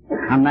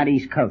 I'm not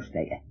East Coast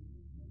AA.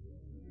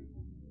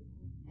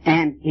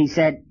 And he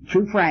said,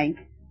 to Frank,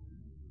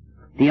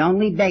 the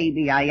only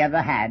baby I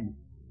ever had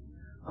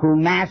who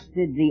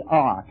mastered the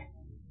art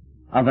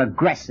of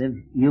aggressive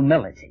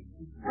humility.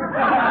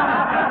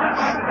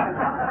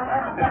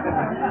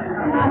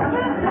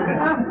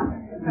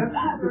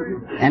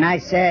 And I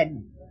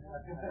said,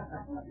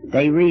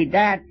 they read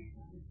that,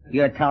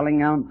 you're telling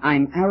them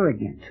I'm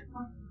arrogant.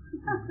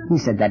 He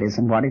said, that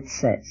isn't what it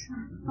says.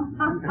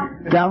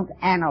 Don't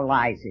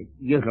analyze it,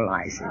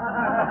 utilize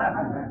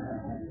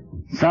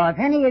it. So if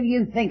any of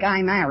you think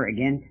I'm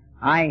arrogant,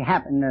 I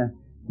happen to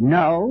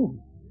know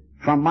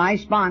from my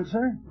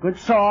sponsor, good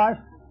source,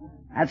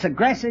 that's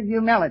aggressive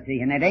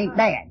humility, and it ain't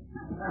bad.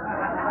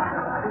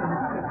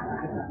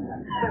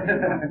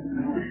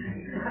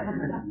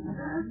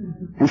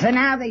 And so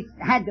now they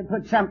had to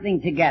put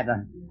something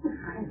together.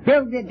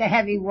 Bill did the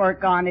heavy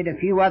work on it. A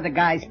few other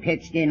guys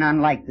pitched in,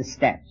 unlike the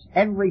steps.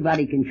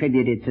 Everybody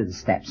contributed to the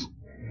steps.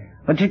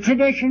 But the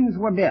traditions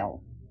were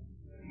Bill.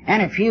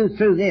 And a few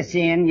threw this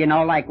in, you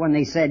know, like when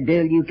they said,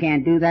 Bill, you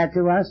can't do that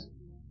to us.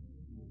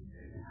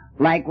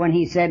 Like when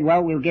he said,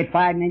 well, we'll get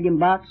 $5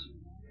 million.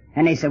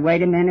 And they said,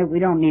 wait a minute, we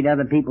don't need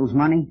other people's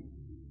money.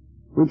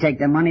 We take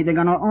their money, they're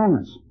going to own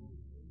us.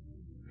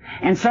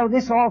 And so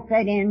this all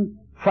fed in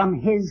from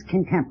his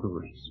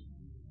contemporaries.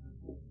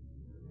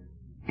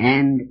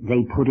 And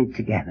they put it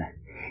together.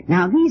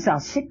 Now these are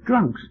sick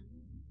drunks.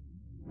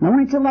 No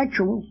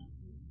intellectuals.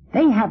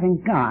 They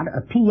haven't got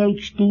a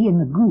PhD in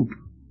the group.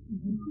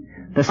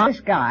 The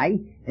first guy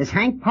is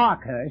Hank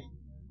Parkhurst,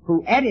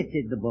 who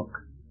edited the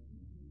book.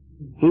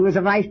 He was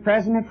a vice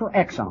president for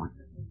Exxon.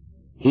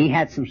 He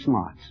had some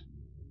smarts.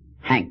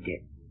 Hank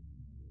did.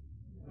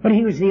 But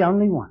he was the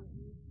only one.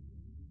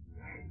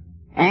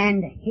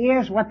 And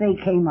here's what they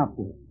came up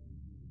with.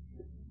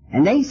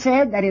 And they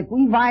said that if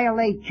we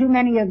violate too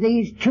many of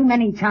these too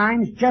many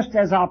times, just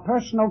as our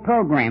personal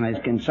program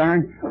is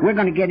concerned, we're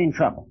going to get in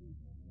trouble.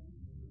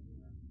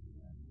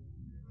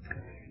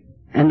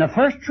 And the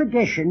first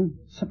tradition,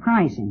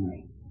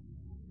 surprisingly,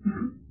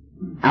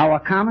 our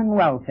common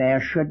welfare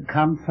should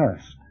come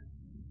first.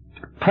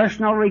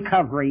 Personal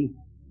recovery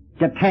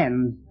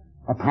depends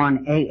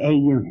upon AA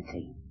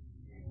unity.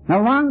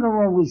 No longer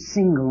were we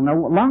single, no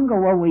longer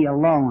were we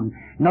alone,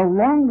 no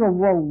longer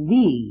were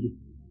we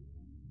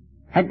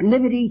at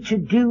liberty to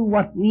do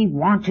what we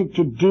wanted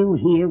to do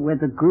here where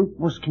the group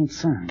was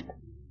concerned.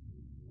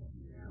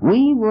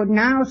 We would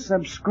now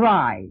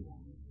subscribe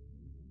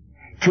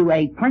to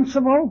a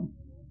principle,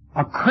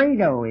 a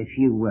credo, if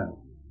you will,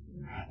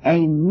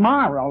 a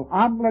moral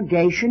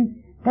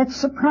obligation that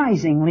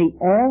surprisingly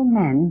all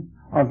men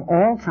of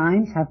all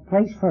times have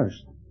placed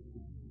first.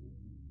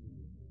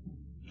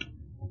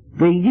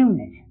 The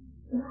unit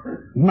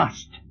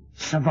must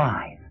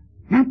survive.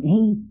 Not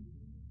me.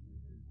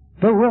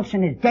 Bill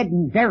Wilson is dead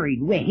and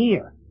buried. We're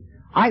here.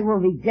 I will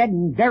be dead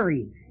and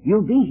buried.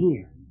 You'll be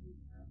here.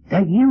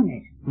 The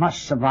unit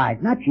must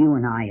survive, not you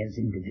and I as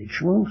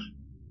individuals.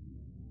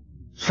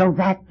 So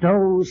that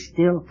those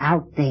still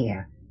out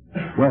there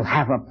will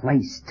have a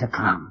place to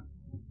come.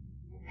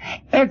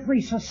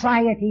 Every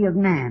society of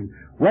man,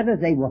 whether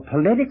they were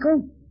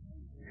political,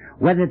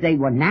 whether they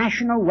were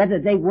national, whether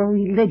they were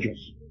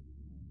religious,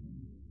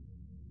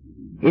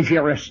 if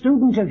you're a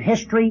student of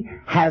history,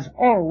 has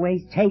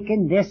always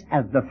taken this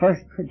as the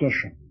first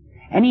tradition.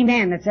 Any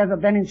man that's ever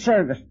been in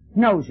service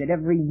knows it.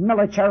 Every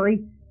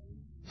military,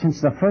 since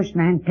the first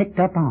man picked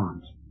up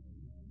arms,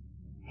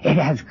 it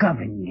has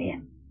governed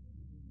him.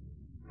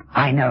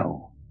 I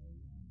know.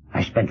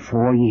 I spent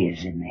 4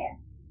 years in there.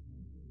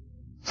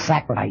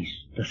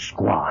 Sacrifice the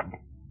squad.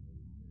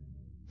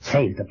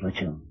 Save the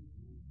platoon.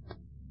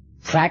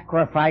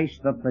 Sacrifice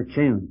the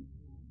platoon.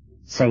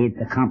 Save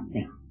the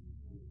company.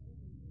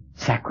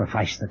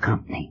 Sacrifice the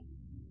company.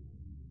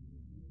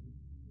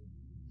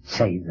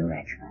 Save the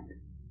regiment.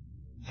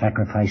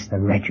 Sacrifice the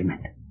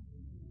regiment.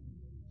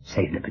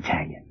 Save the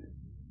battalion.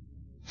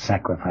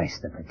 Sacrifice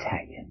the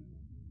battalion.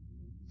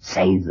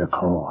 Save the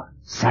corps.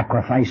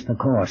 Sacrifice the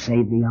corps.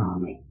 Save the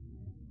army.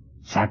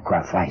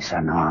 Sacrifice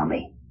an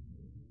army.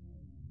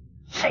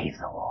 Save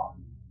the war.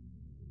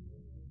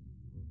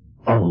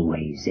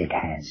 Always it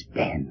has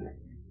been.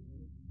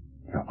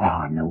 There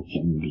are no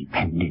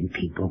independent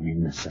people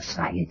in the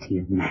society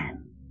of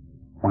man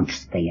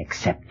once they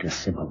accept a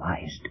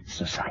civilized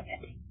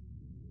society.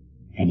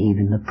 And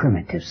even the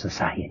primitive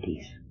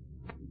societies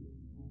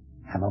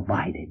have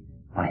abided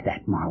by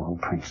that moral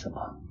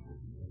principle.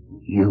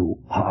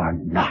 You are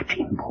not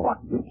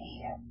important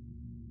here.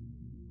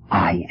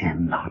 I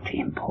am not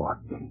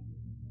important.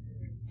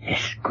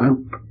 This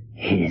group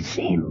is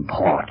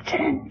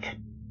important.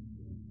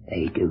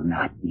 They do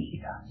not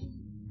need us.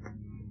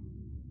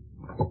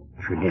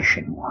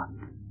 Tradition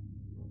 1.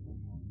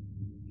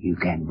 You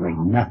can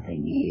bring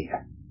nothing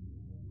here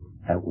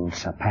that will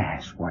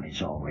surpass what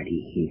is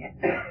already here.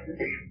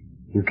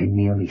 You can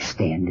merely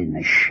stand in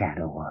the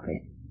shadow of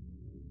it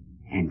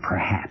and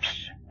perhaps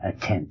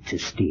attempt to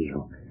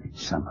steal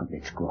some of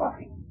its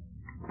glory.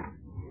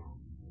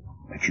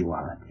 But you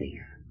are a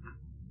thief.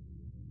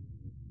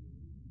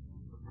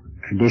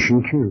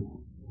 Tradition 2.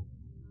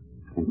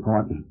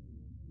 Important.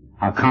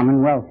 Our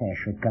common welfare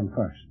should come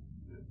first.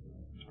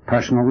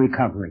 Personal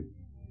recovery.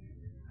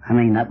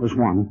 That was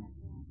 1.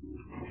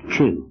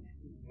 2.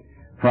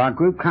 For our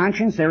group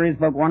conscience, there is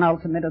but one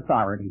ultimate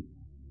authority.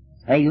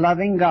 A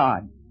loving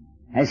God,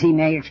 as he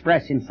may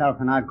express himself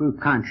in our group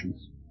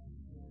conscience.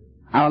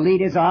 Our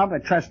leaders are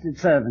but trusted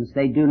servants.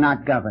 They do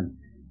not govern.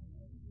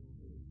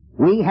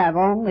 We have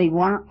only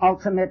one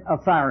ultimate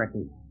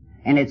authority,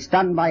 and it's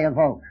done by a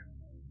vote.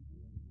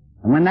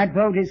 And when that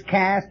vote is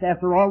cast,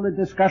 after all the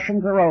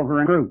discussions are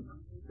over in group,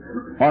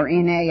 or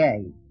in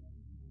AA,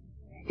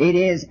 it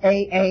is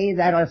AA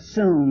that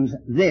assumes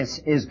this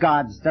is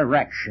God's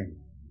direction.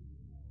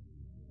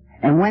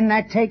 And when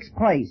that takes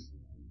place,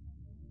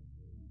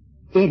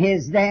 it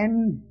is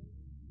then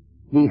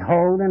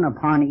beholden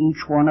upon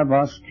each one of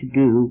us to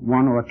do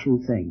one or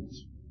two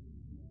things.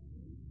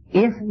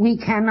 If we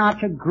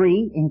cannot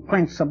agree in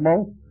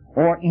principle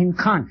or in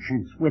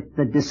conscience with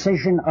the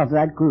decision of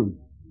that group,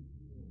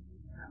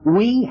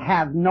 we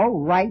have no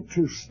right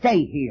to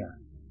stay here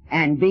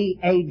and be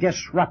a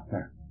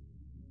disruptor.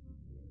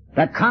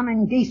 The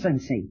common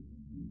decency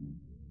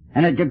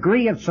and a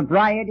degree of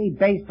sobriety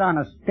based on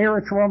a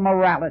spiritual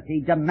morality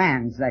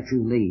demands that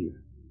you leave.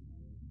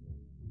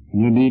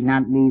 And you need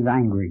not leave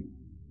angry,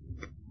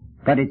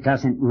 but it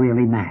doesn't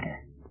really matter.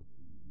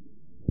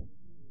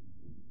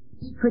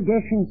 This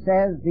tradition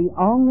says the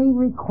only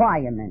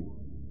requirement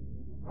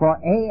for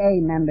AA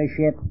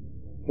membership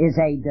is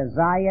a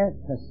desire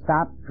to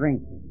stop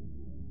drinking.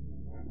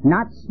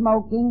 Not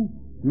smoking,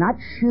 not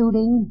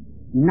shooting,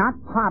 not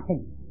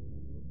popping.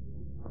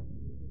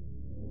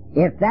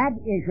 If that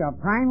is your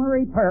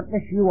primary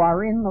purpose, you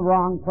are in the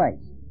wrong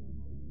place.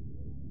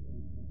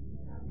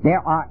 There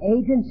are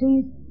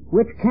agencies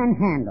which can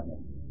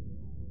handle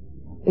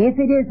If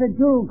it is a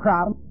dual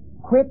problem,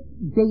 quit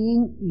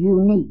being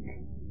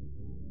unique.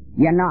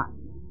 You're not.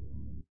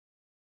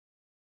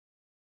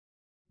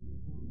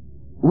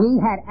 We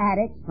had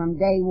addicts from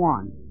day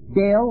one.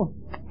 Bill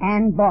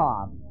and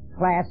Bob,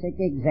 classic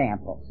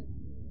examples.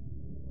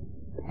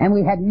 And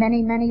we had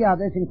many, many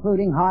others,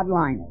 including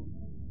hardliners,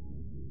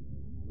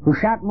 who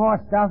shot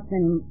more stuff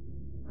than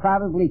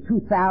probably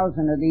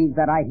 2,000 of these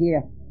that I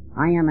hear,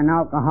 I am an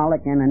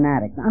alcoholic and an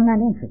addict. I'm not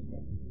interested.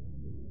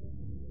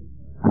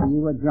 Are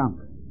you a drunk?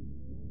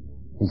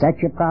 Is that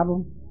your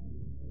problem?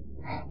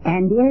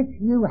 And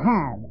if you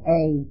have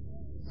a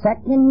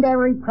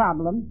secondary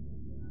problem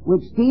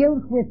which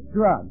deals with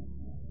drugs,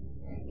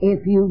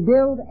 if you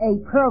build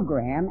a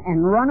program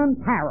and run them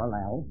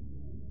parallel,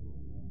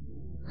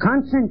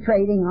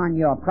 concentrating on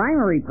your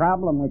primary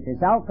problem, which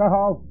is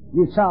alcohol,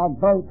 you solve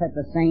both at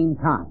the same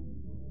time.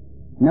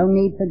 No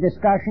need for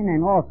discussion,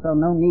 and also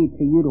no need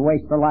for you to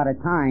waste a lot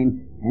of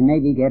time and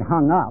maybe get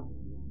hung up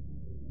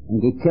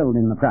and get killed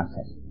in the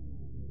process.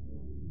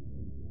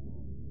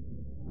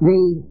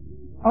 The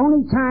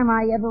only time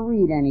I ever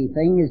read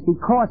anything is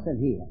because of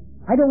here.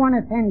 I don't want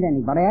to offend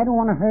anybody. I don't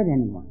want to hurt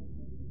anyone.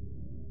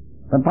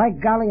 But by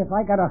golly, if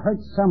I got to hurt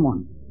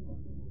someone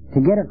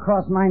to get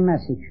across my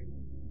message,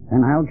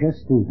 then I'll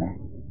just do that.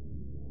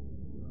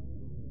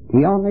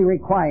 The only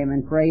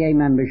requirement for AA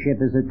membership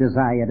is a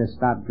desire to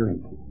stop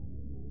drinking.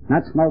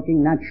 Not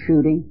smoking, not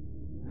shooting,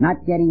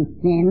 not getting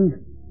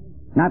thin,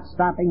 not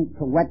stopping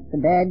to wet the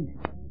bed,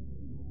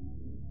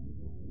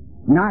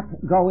 not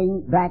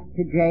going back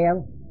to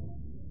jail.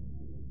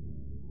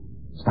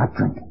 Stop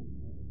drinking.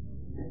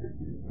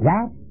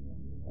 That,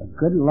 the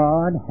good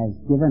Lord has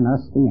given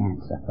us the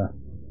answer for,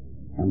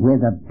 and we're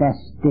the best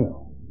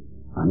still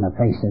on the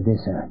face of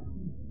this earth.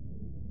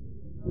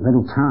 A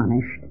little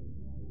tarnished,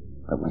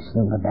 but we're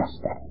still the best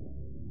at it.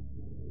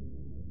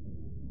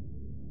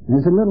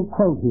 There's a little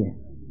quote here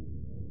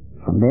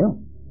from Bill.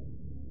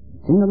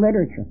 It's in the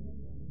literature.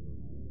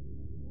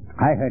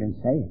 I heard him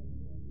say it.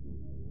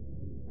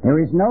 There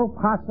is no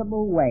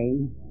possible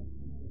way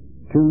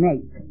to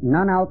make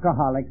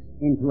non-alcoholics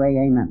into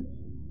AA members.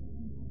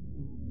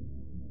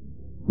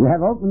 You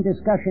have open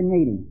discussion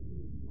meetings.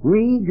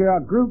 Read your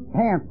group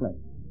pamphlet.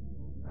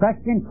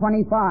 Question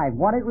 25,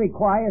 what it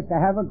requires to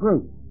have a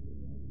group.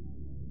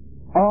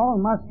 All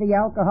must be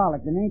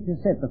alcoholic. The minute you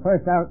sit the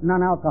first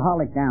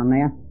non-alcoholic down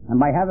there, and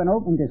by having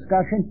open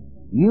discussion,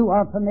 you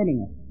are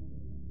permitting it.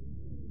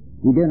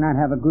 You do not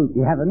have a group.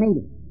 You have a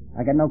meeting.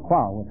 I got no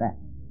quarrel with that.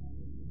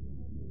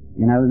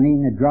 You know,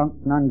 meeting the drunks,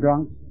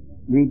 non-drunks,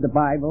 read the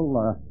Bible,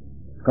 or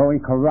go in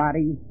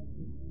karate.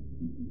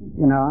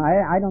 You know,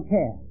 I don't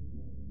care.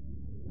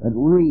 But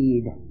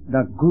read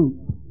the group,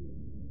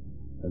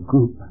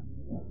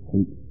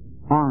 the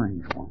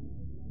orange one.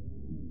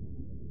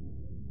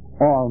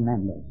 All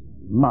members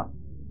must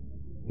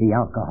be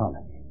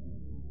alcoholics.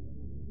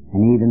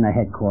 And even the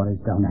headquarters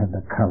don't have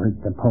the courage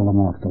to pull them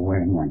off the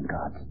wearing one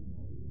guards.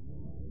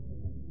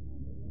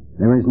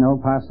 There is no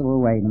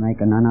possible way to make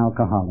a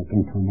non-alcoholic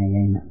into an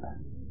AA member.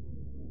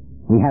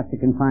 We have to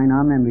confine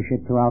our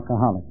membership to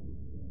alcoholics.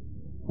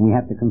 We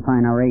have to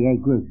confine our AA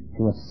groups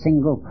to a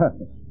single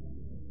purpose.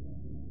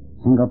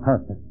 Single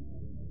purpose.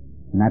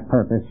 And that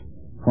purpose,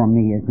 for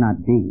me, is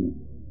not being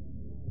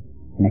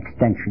an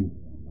extension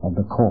of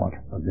the court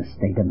of the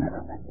state of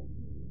Maryland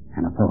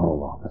and a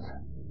parole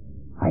officer.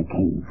 I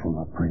came from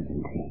a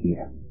prison to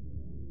here.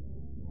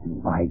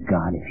 And by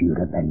God, if you'd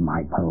have been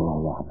my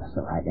parole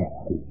officer, I'd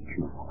have hated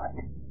you for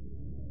it.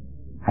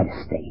 I'd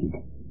have stayed.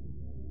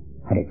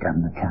 I'd have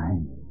done the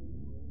time.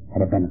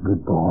 I'd have been a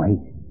good boy.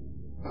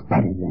 It's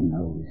better than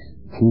those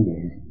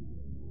cheaters.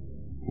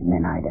 And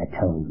then I'd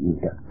have told you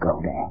to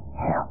go to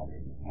hell.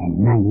 And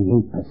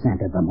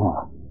 98% of them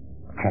all.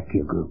 Check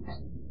your groups.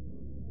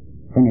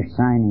 Finish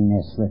signing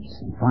their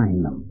slips and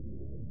find them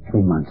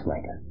 3 months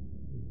later.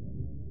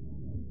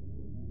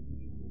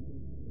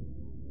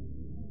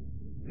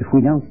 If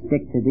we don't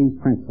stick to these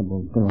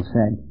principles, Bill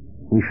said,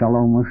 we shall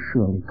almost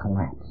surely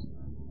collapse.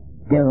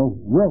 Bill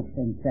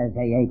Wilson says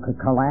AA could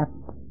collapse.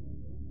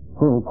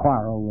 Who'll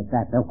quarrel with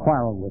that? They'll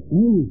quarrel with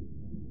me.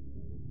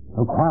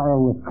 They'll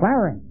quarrel with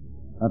Clarence.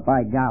 But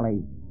by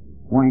golly,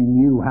 when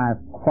you have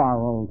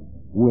quarreled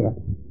with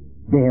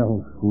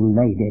Bill who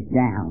laid it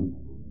down,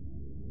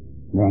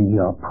 then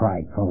your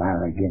prideful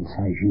arrogance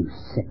has you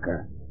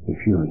sicker,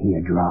 if you're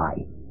here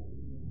dry,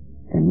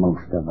 than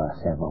most of us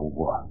ever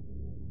were.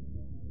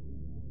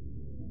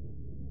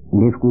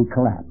 And if we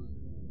collapse,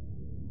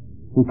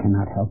 we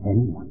cannot help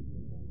anyone.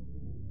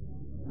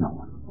 No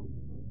one.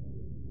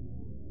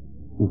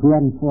 If we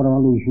hadn't fought all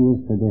these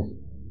years for this,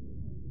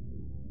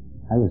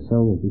 I was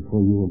sober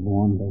before you were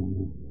born,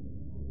 baby.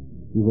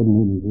 You wouldn't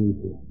even be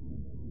here.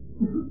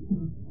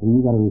 And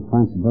you got a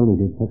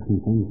responsibility to pick some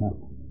things up.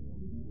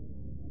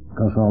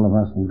 Because all of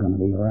us are going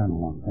to be around a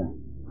long time.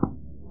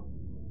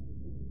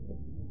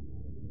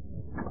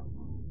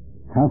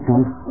 How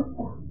come?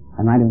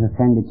 I might have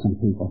offended some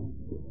people.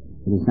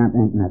 But it's not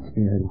meant in that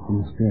spirit. It's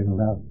in the spirit of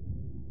love.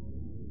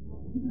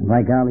 And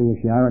by golly, if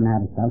you are an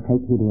addict, I'll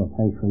take you to a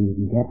place where you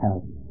can get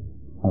help.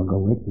 I'll go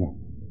with you.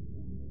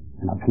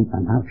 And I'll keep my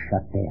mouth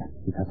shut there,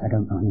 because I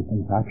don't know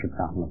anything about your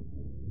problem.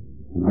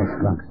 And most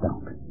drunks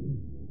don't.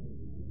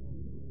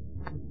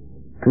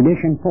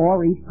 Tradition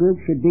 4, each group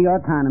should be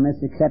autonomous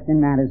except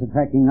in matters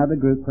affecting other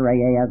groups or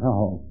AA as a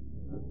whole.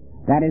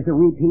 That is a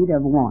repeat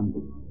of 1.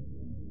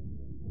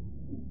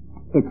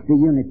 It's the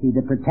unity,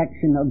 the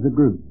protection of the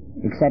group.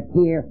 Except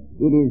here,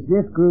 it is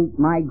this group,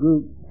 my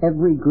group,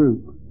 every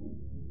group.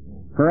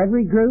 For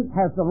every group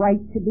has the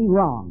right to be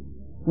wrong.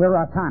 We're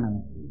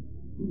autonomous.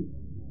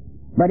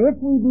 But if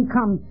we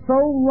become so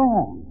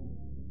wrong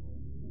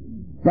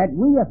that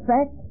we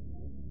affect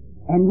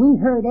and we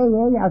hurt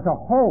AA as a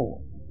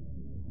whole,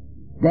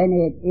 then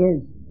it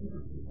is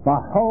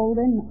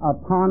beholden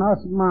upon us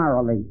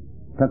morally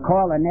to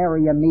call an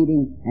area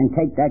meeting and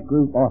take that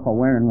group off a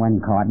where-and-when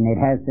card, and it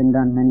has been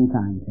done many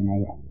times in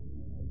AA.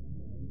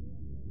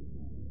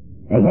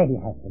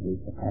 AA has to be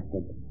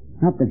protected.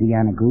 Not the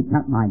Vienna group,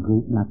 not my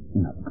group, not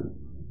another group.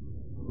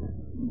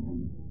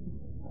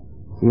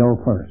 It's the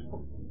old first,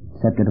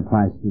 except it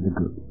applies to the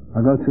group.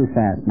 I'll go through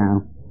fast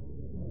now.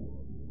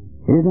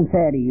 It isn't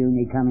fair to you,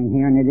 me coming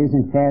here, and it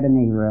isn't fair to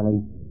me,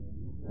 really,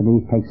 for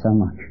these take so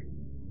much.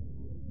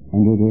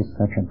 And it is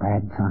such a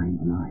bad time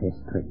in our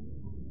history.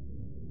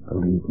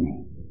 Believe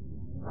me.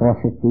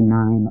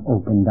 459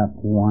 opened up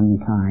one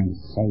time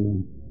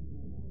saying,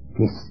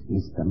 this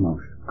is the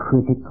most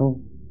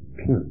critical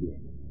period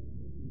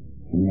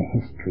in the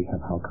history of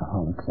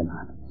Alcoholics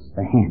Anonymous.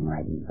 The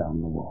handwriting's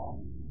on the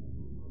wall.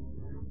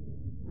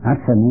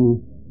 Not for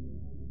me.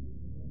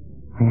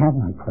 I have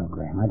my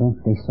program. I don't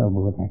stay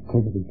sober with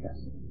activity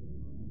just.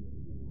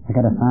 I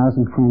got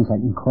 1,000 friends I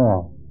can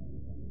call.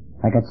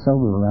 I got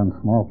sober around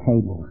small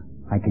tables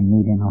I can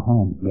meet in a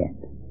home yet.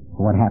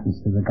 What happens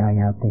to the guy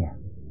out there?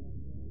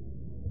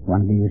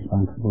 Want to be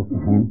responsible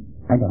for him?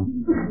 I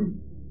don't.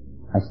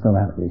 I still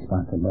have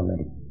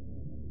responsibility.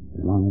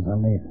 As long as I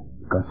live.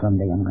 Because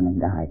someday I'm going to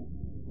die.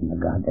 And the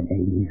God that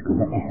made me is going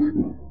to ask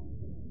me,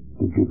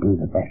 did you do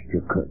the best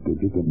you could?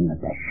 Did you give him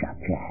the best shot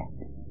you had?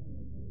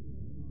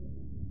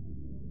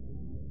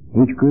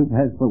 Each group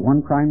has but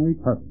one primary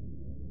purpose.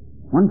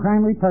 One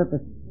primary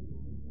purpose.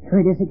 Here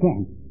it is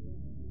again.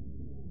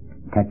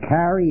 To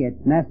carry its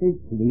message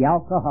to the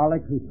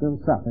alcoholic who still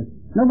suffers.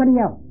 Nobody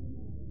else.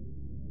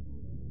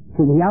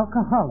 To the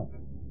alcoholic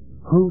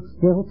who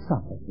still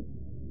suffers.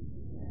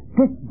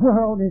 This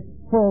world is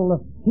full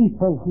of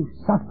people who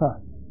suffer.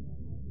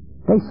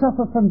 They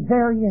suffer from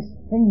various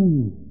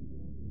things.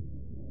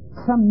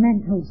 Some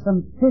mental,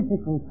 some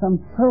physical, some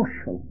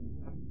social.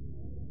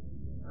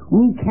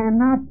 We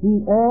cannot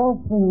be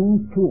all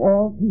things to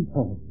all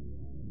people.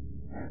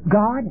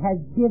 God has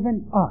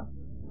given us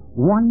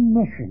one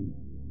mission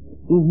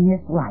in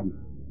this life.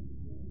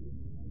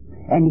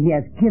 And He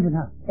has given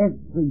us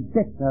every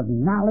bit of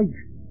knowledge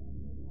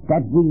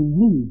that we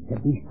need to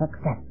be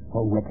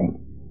successful with it.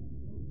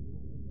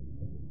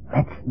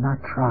 Let's not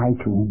try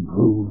to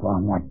improve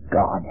on what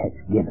God has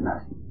given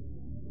us.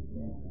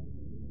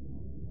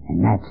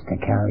 And that's to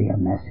carry a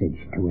message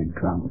to a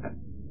drunk.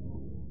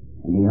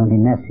 And the only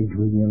message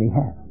we really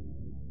have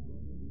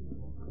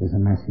is a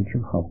message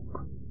of hope.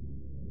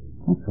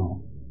 That's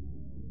all.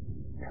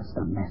 Just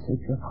a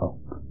message of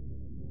hope.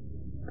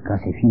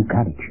 Because if you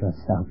got it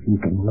yourself, you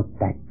can look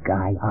that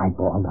guy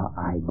eyeball to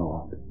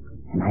eyeball.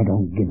 And I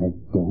don't give a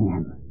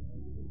damn.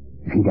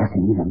 If he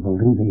doesn't even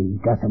believe it, he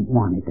doesn't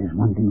want it, there's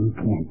one thing he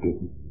can't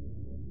do.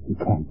 He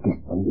can't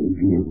disbelieve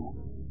you.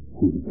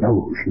 He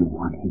knows you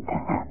want him to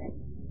have it.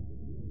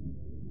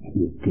 And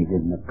you give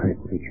him the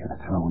privilege of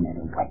throwing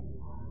it away.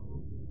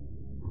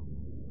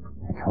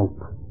 That's hope.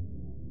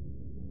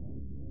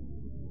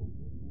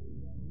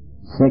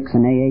 6,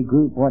 an AA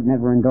group ought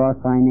never endorse,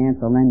 finance,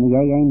 or lend the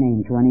AA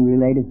name to any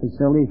related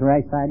facilities or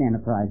outside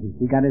enterprises.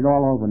 We got it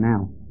all over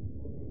now.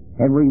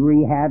 Every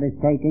rehab is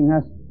taking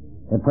us.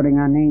 They're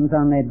putting our names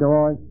on their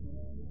doors.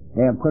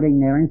 They're putting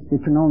their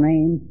institutional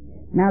names.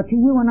 Now, to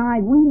you and I,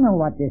 we know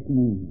what this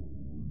means.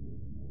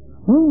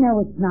 We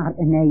know it's not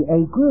an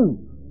AA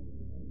group.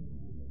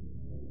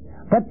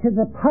 But to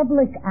the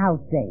public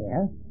out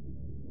there,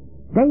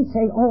 they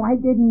say, oh, I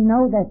didn't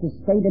know that the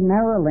state of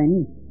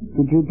Maryland,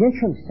 the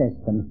judicial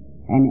system,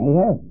 and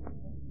AA.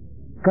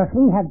 Because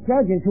we have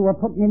judges who are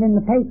putting it in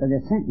the paper,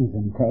 they're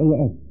sentencing to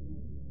AA.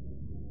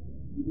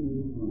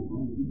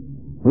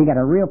 We got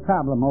a real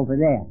problem over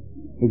there.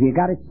 If you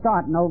got it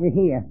starting over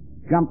here,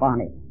 jump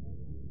on it.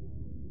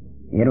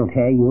 It'll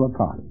tear you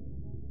apart.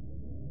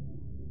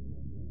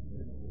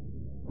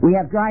 We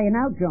have drying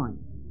out joints.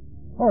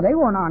 Oh, they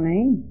weren't our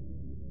name.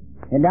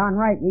 You're darn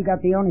right, we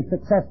got the only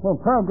successful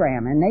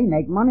program, and they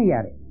make money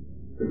at it.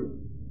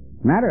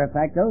 Matter of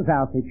fact, those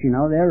outfits, you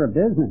know, they're a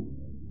business.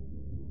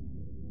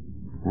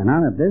 And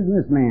I'm a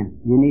businessman.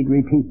 You need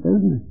repeat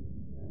business.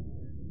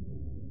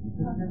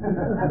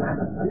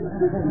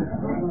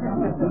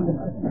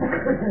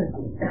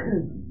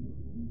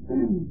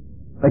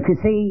 But you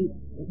see,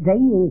 they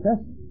use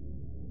us.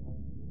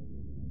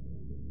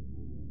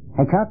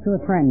 I talked to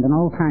a friend, an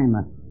old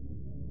timer.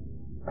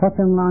 Talked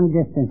to him long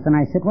distance, and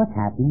I said, what's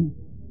happening?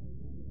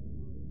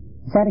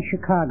 He's out of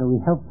Chicago.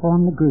 We help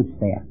form the groups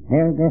there.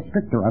 They're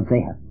stricter up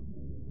there.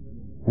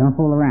 Don't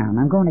fool around.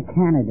 I'm going to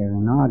Canada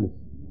in August.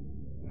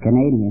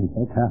 Canadians,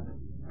 they're tough.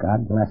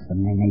 God bless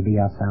them. They may be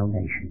our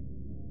salvation.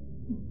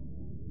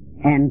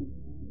 And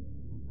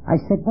I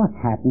said, what's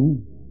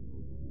happening?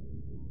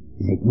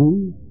 Is it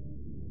me?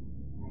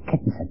 I'm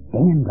getting so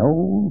damned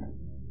old.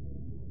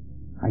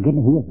 I get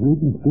to hear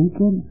reading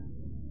thinking.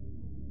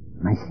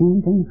 Am I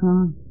seeing things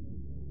wrong?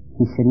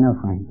 He said, no,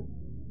 Frank.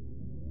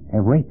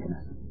 They're raping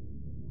us.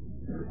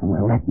 And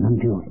we're letting them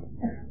do it.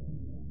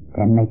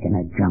 They're making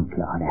a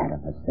junkyard out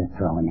of us. They're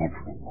throwing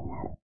everything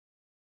at us.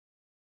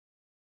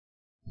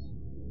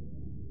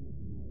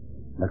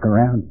 Look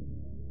around.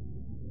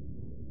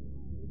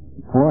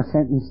 4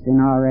 sentenced in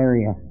our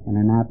area in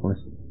Annapolis.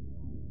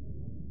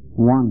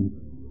 1,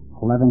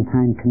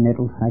 11-time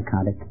committal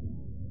psychotic.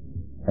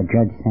 A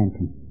judge sent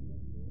him.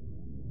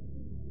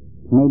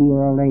 An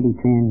 80-year-old lady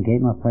came,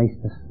 gave him a place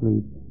to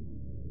sleep.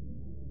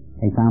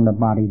 They found a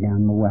body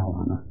down the well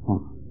on a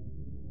farm.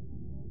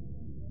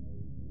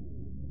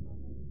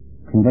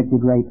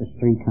 Convicted rapist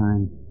 3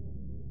 times.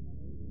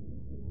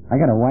 I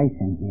got a wife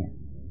in here.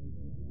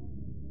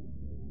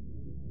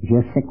 If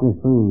you're sick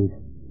with booze,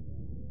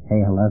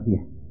 hey, I love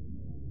you.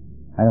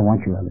 I don't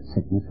want your other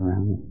sickness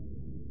around me.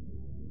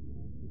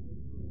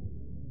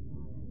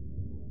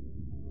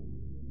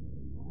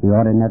 We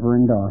ought to never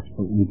endorse,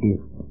 but we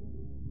do.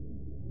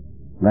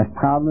 Lest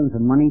problems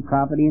of money,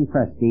 property, and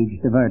prestige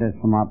divert us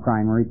from our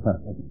primary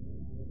purpose.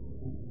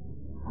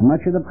 And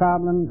much of the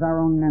problems our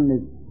own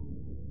members,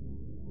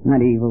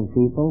 not evil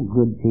people,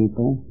 good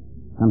people,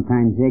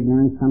 sometimes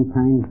ignorant,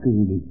 sometimes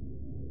greedy.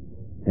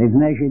 They've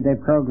measured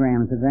their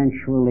programs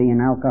eventually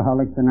in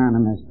Alcoholics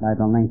Anonymous by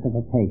the length of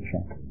a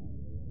paycheck.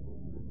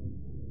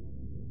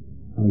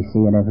 We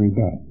see it every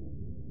day.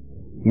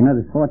 You know,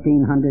 there's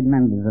 1,400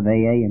 members of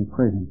AA in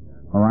prison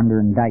or under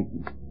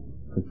indictment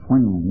for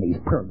swindling these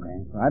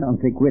programs. So I don't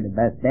think we're the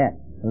best at.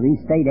 So these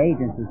state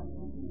agencies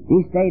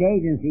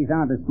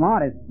aren't the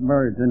smartest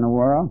birds in the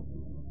world.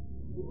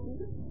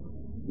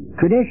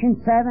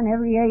 Tradition 7,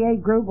 every AA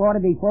group ought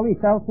to be fully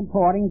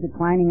self-supporting,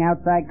 declining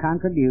outside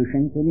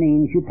contributions. It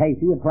means you pay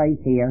for your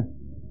place here.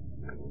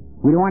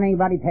 We don't want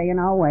anybody paying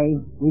our way.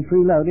 We've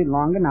freeloaded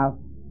long enough.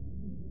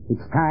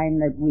 It's time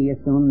that we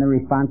assume the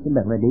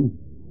responsibility.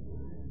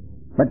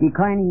 But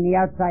declining the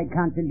outside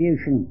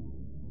contribution,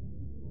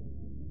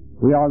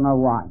 we all know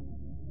why.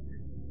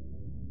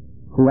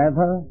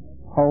 Whoever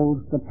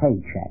holds the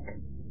paycheck,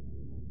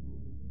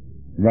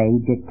 they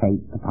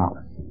dictate the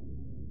policy.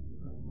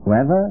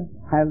 Whoever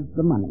has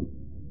the money,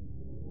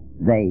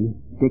 they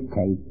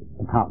dictate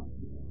the policy.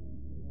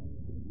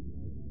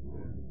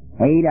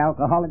 8,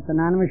 Alcoholics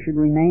Anonymous should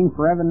remain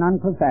forever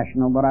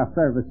non-professional, but our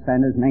service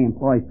centers may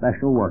employ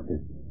special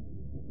workers.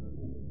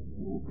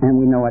 And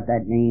we know what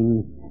that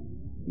means.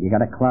 You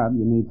got a club,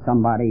 you need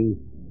somebody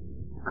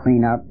to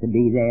clean up, to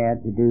be there,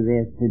 to do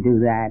this, to do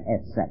that,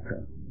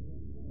 etc.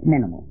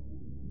 Minimal.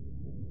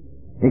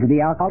 They could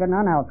be alcoholic or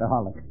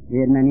non-alcoholic.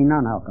 There isn't any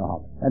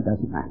non-alcoholics. That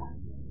doesn't matter.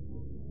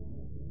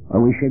 Or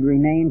we should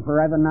remain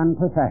forever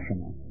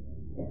non-professional.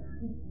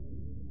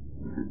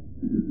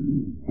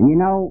 And you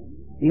know,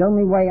 the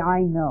only way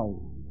I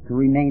know to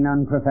remain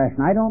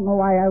unprofessional, I don't know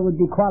why I would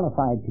be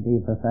qualified to be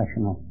a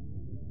professional.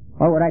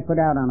 What would I put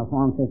out on a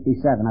Form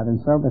 57? I've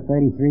been sober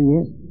 33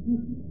 years.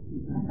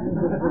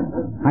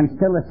 I'm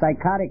still as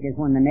psychotic as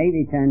when the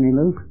Navy turned me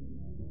loose.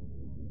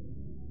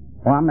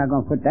 Well, I'm not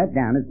going to put that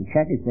down if the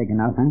check is big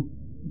enough, huh?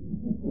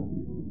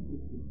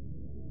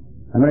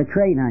 I'm going to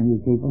trade on you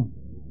people.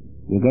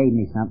 You gave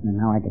me something and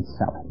now I can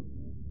sell it.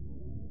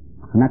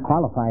 I'm not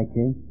qualified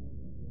to.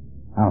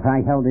 Now, if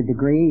I held a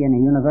degree in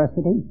a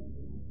university,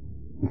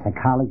 in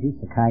psychology,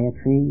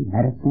 psychiatry,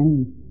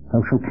 medicine,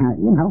 social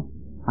counseling, you know,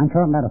 I'm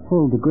talking about a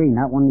full degree,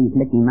 not one of these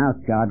Mickey Mouse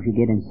jobs you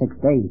get in 6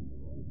 days.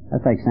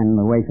 That's like sending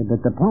them away for the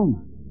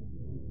diploma.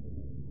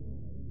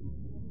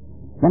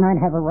 Then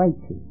I'd have a right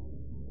to,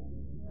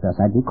 because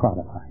I'd be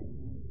qualified.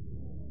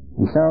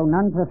 And so,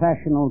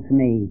 non-professional to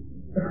me,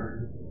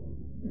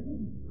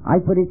 I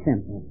put it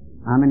simple.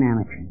 I'm an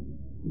amateur.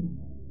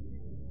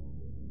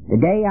 The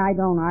day I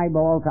don't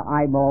eyeball to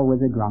eyeball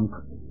with a drunk,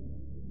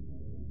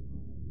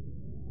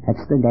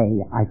 that's the day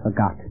I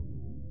forgot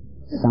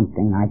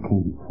something I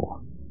came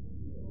for.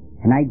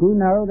 And I do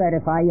know that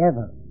if I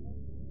ever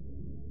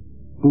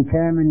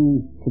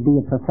determine to be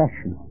a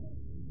professional,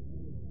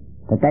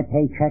 that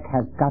paycheck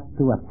has got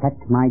to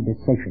affect my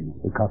decisions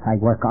because I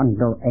work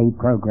under a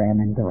program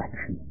and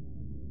direction.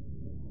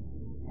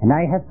 And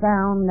I have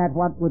found that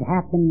what would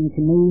happen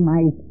to me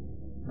might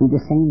be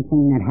the same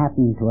thing that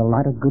happened to a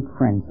lot of good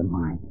friends of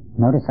mine.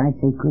 Notice I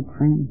say good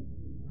friends.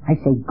 I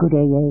say good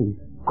AAs.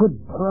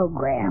 Good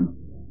program.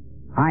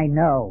 I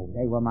know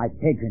they were my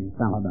pigeons,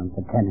 some of them,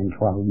 for 10 and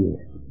 12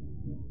 years.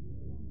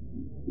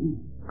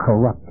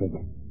 Corrupted.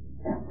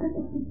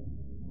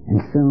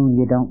 And soon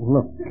you don't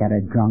look at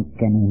a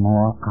drunk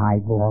anymore,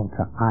 eyeball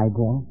to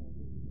eyeball,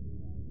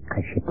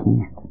 because you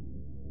can't.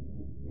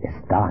 You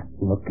start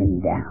looking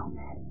down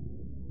at it.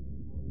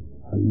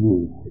 For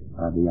you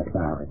are the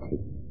authority.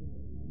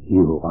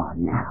 You are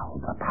now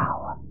the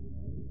power.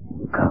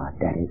 God,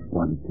 that is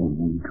one thing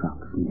we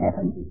drunks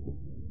never need.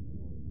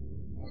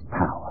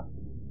 power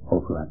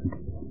over other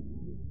people.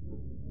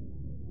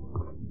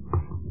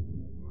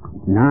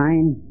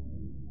 9.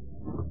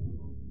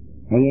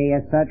 AA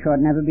as such ought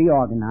never be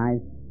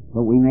organized,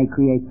 but we may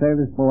create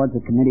service boards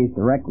or committees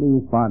directly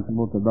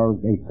responsible to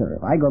those they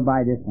serve. I go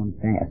by this one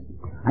fast.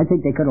 I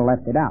think they could have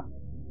left it out.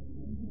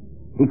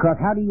 Because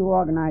how do you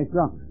organize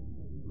drunks?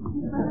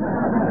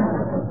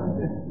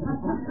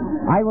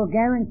 I will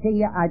guarantee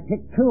you I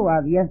pick 2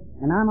 of you,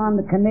 and I'm on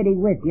the committee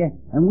with you,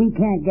 and we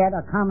can't get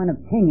a common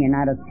opinion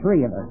out of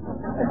 3 of us.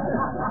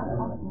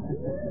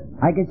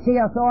 I could see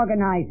us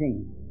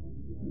organizing.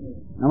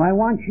 Now I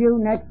want you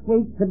next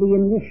week to be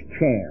in this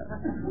chair.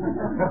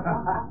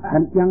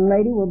 That young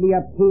lady will be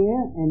up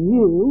here, and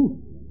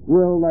you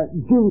will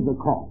do the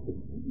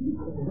coffee.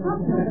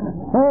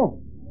 Oh.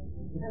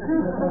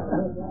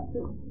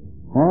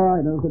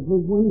 Oh, those are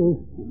big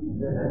windows.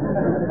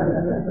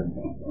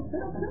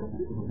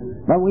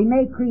 But we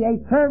may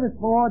create service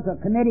boards or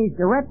committees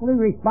directly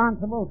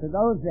responsible to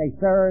those they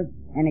serve,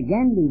 and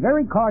again, be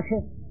very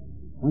cautious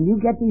when you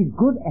get these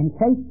good and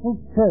faithful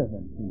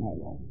servants in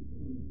AA.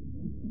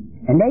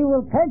 And they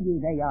will tell you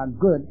they are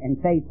good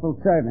and faithful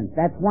servants.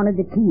 That's one of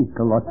the keys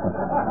to Lutfer.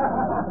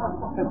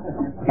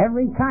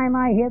 Every time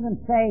I hear them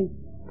say,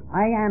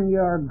 I am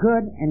your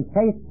good and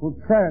faithful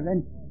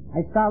servant,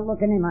 I start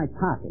looking in my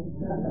pocket.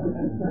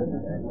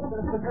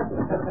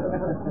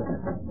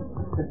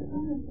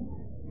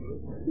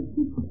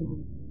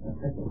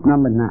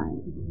 Number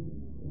 9.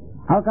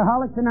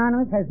 Alcoholics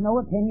Anonymous has no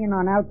opinion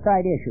on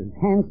outside issues.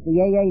 Hence,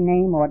 the AA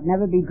name ought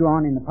never be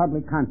drawn in the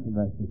public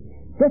controversy.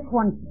 This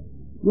one,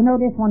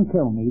 this one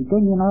killed me. It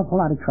gave me an awful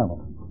lot of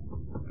trouble.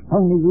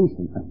 Only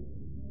recently.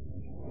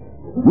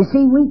 You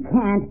see, we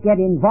can't get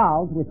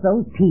involved with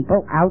those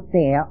people out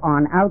there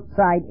on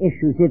outside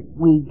issues. If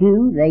we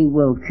do, they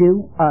will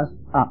chew us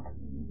up.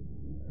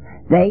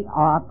 They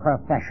are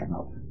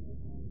professionals.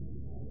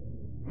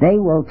 They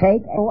will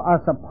take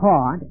us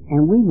apart,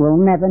 and we will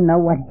never know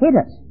what hit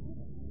us.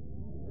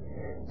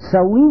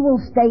 So we will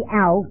stay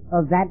out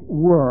of that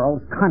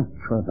world's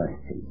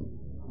controversy.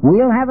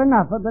 We'll have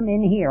enough of them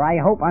in here. I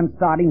hope I'm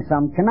starting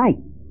some tonight.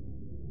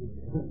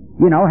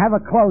 Have a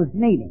closed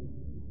meeting.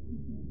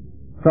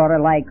 Sort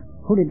of like,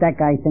 who did that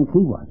guy think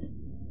he was?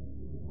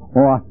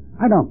 Or,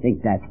 I don't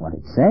think that's what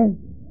it says.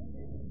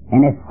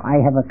 And if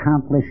I have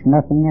accomplished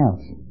nothing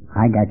else,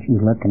 I got you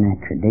looking at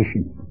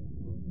tradition.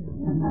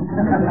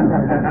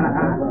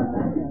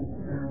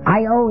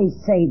 I always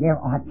say there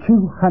are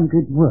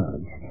 200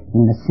 words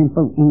in the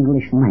simple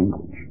English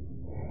language.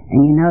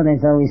 And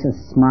there's always a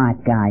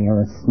smart guy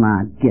or a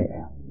smart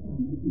girl.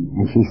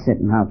 And she's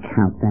sitting, I'll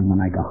count them when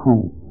I go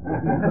home.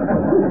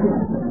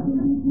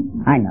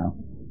 I know.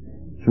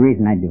 It's the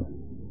reason I do it.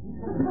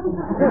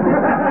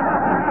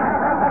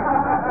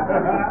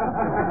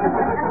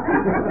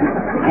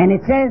 And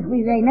it says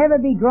they never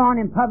be drawn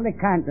in public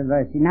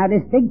controversy. Now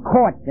this big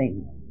court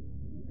thing,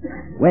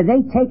 where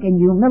they take and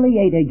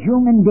humiliate a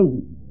human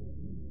being.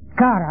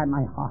 God,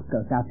 my heart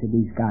goes out to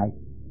these guys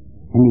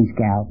and these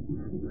gals.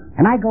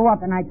 And I go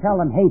up and I tell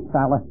them, hey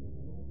fella,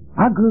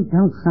 our group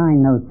don't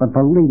sign those, but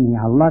believe me,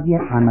 I love you,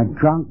 I'm a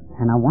drunk,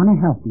 and I want to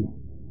help you.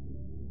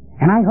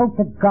 And I hope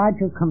that God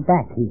will come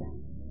back here.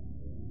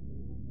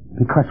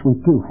 Because we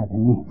do have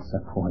an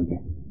answer for you.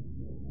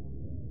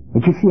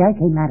 But you see, I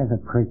came out of the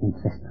prison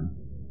system.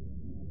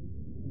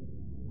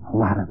 A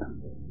lot of them.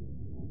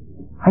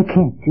 I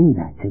can't do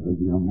that to a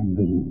human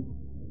being.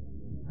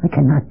 I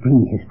cannot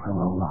be his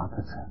parole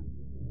officer.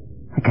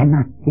 I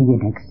cannot be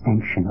an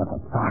extension of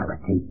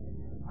authority.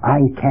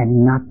 I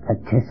cannot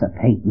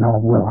participate, nor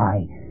will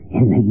I,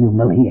 in the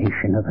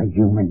humiliation of a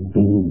human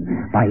being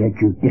by a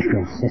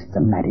judicial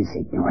system that is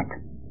ignorant.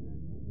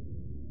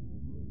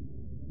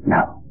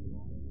 No.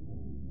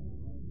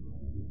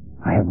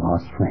 I have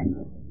lost friends,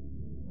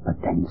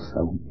 but then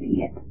so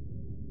be it.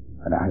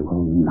 But I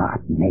will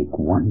not make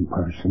one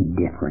person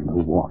different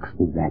who walks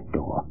through that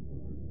door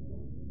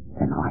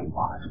than I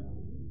was.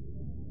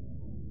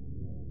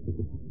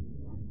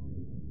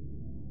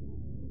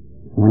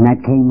 When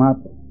that came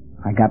up,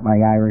 I got my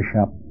Irish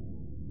up.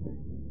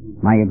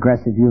 My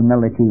aggressive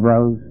humility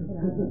rose.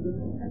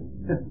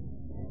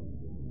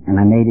 And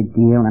I made a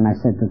deal, and I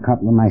said to a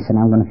couple of them, I said,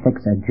 I'm going to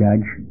fix that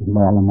judge in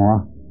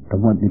Baltimore.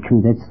 The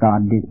two that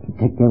started it,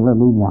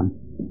 particularly one.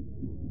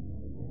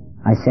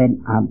 I said,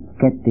 I'll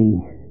get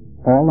the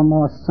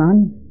Baltimore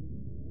Sun,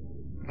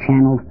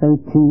 Channel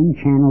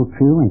 13, Channel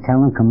 2, and tell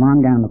them, come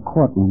on down to the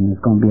courtroom. There's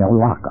going to be a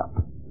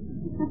lockup.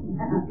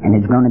 And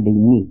it's going to be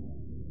me.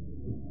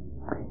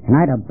 And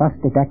I'd have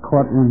busted that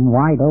courtroom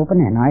wide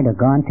open, and I'd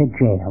have gone to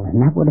jail,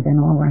 and that would have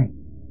been all right.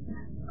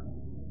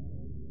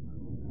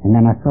 And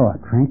then I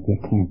thought, Frank, you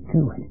can't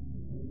do it.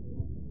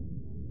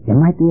 You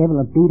might be able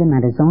to beat him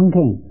at his own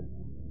game.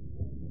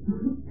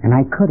 And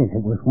I could if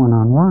it was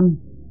one-on-one.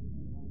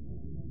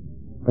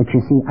 But you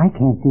see, I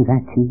can't do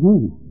that to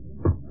you.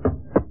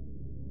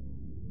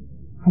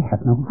 I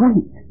have no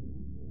right.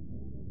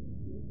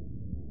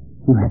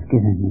 You have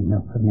given me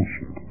no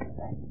permission to do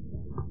that.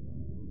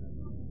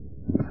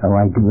 And so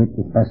I do it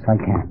as best I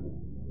can.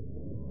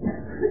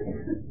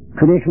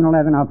 Tradition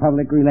 11, our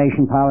public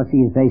relation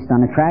policy is based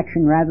on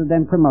attraction rather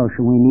than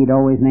promotion. We need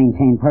always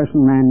maintain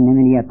personal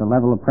anonymity at the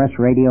level of press,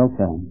 radio,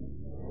 film.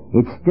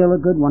 It's still a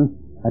good one.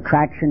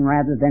 Attraction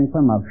rather than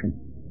promotion.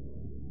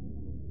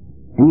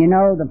 And you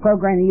know, the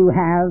program you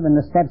have and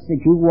the steps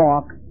that you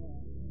walk,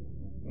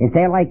 if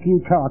they're like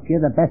you talk, you're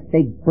the best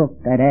big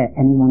book that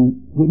anyone,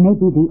 it may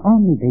be the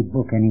only big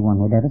book anyone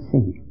would ever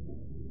see.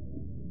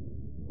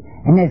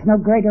 And there's no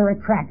greater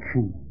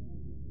attraction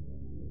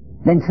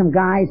than some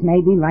guys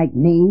maybe like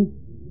me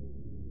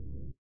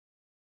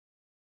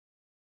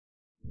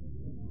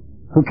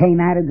who came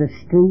out of the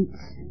streets,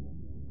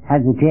 had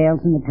the jails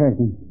and the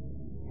prisons.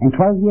 And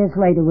 12 years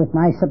later, with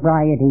my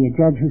sobriety, a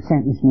judge who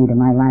sentenced me to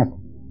my last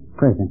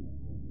prison,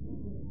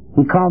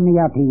 he called me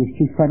up. He was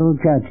chief federal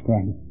judge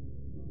then.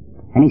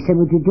 And he said,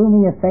 would you do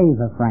me a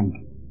favor, Frank?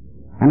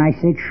 And I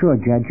said, sure,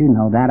 Judge, you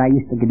know that. I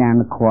used to go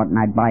down to court and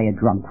I'd buy a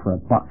drunk for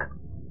 $1.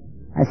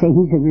 I say,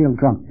 he's a real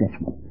drunk, this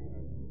one.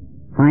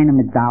 Fine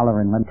him $1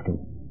 and let's do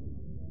it.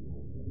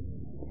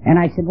 And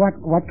I said,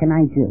 what can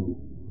I do?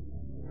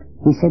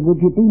 He said,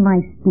 would you be my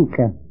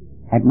speaker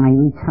at my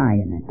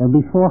retirement? There'll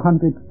be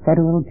 400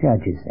 federal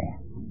judges there.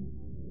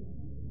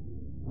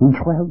 In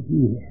 12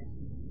 years.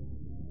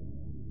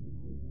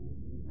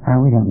 Oh,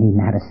 we don't need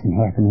Madison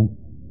Avenue.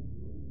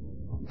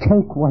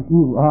 Take what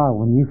you are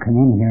when you come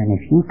in here, and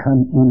if you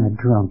come in a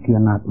drunk, you're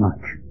not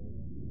much.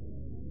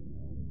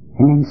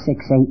 And then 6,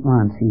 8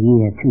 months, a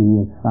year, 2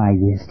 years,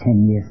 5 years,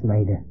 10 years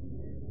later,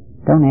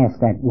 don't ask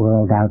that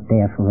world out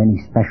there for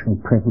any special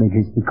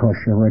privileges because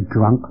you're a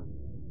drunk.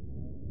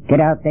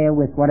 Get out there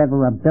with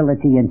whatever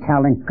ability and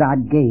talent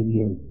God gave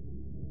you,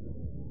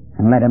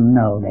 and let them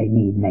know they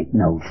need make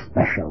no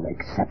special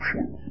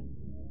exceptions.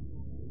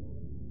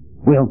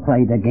 We'll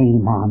play the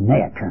game on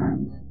their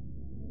terms.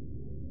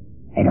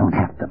 They don't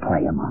have to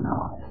play them on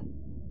ours.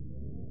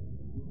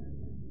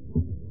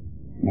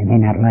 They may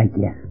not like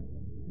you,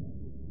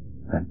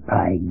 but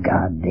by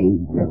God, they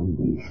will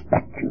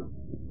respect you.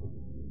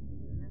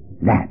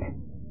 That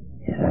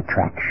is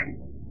attraction.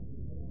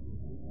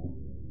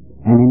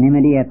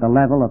 Anonymity at the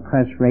level of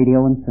press,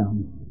 radio, and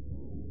film.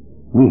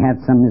 We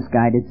have some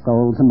misguided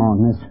souls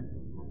among us,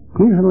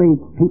 usually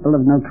people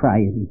of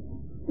notoriety.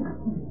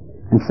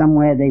 And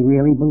somewhere they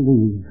really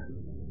believe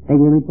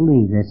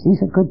this.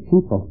 These are good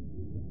people.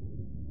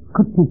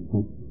 Good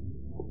people.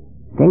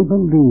 They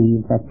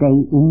believe that they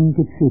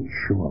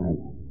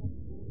individually,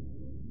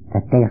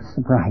 that their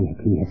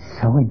sobriety is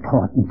so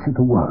important to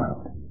the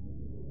world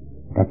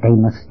that they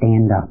must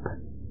stand up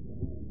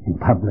and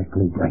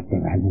publicly break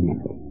their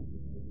anonymity.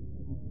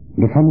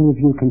 And if any of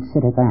you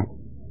consider that,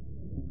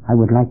 I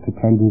would like to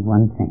tell you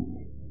one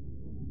thing.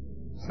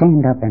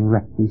 Stand up and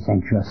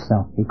represent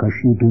yourself, because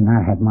you do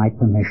not have my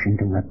permission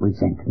to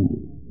represent me.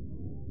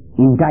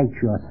 Indict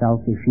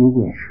yourself if you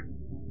wish.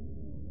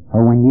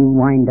 Or when you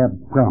wind up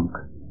drunk,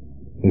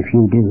 if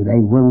you do,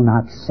 they will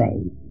not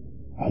say,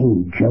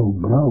 hey, Joe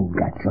Blow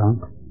got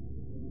drunk.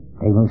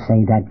 They will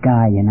say that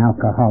guy in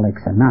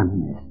Alcoholics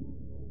Anonymous,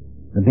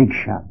 the big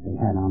shot they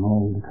had on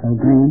all the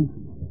programs,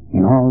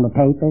 in all the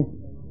papers.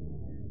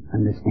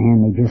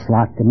 Understand, they just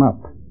locked him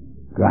up,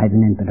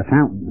 driving into the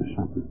fountain or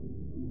something.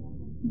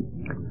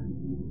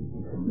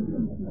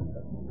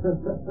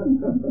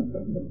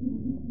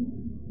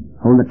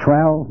 Rule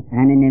 12,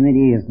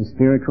 anonymity is the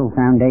spiritual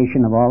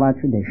foundation of all our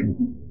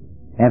tradition,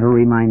 ever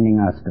reminding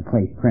us to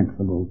place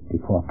principles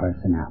before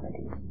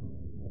personalities.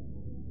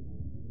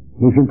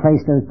 If you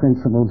place those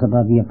principles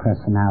above your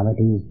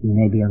personalities, you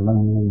may be a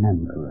lonely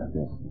member of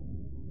this.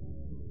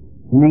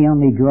 You may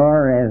only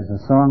draw, as a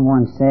song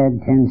once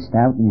said, 10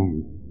 stout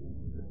men.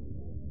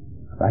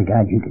 By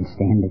God, you can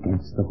stand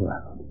against the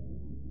world.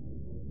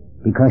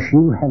 Because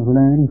you have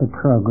learned the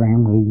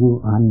program where you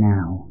are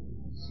now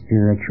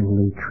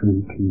spiritually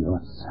true to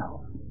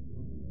yourself.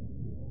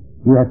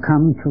 You have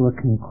come to a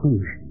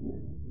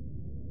conclusion.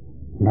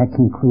 And that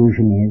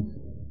conclusion is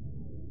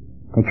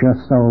that your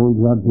soul,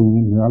 your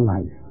being, your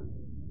life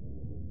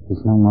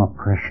is no more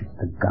precious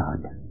to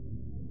God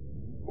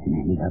than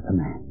any other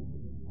man.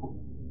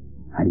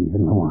 Not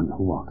even the one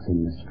who walks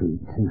in the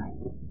street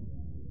tonight.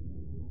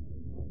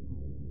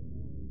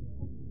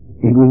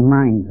 It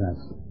reminds us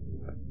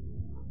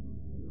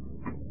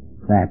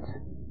that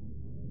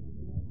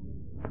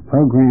the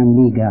program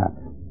we got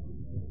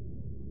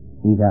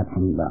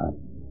from God.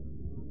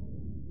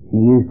 He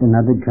used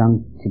another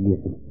drunk to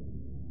give it.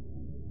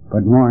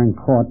 But more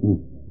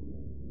important,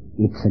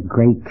 it's a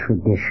great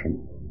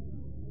tradition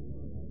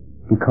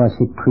because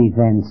it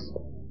prevents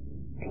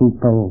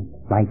people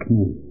like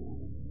me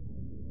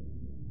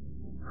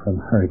from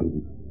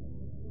hurting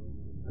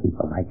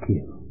people like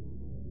you.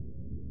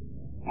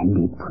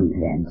 And it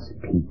prevents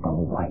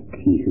people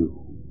like you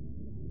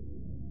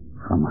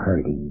from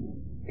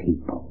hurting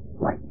people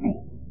like me.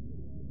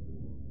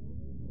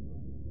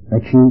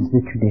 Let's use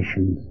the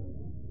traditions.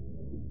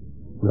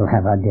 We'll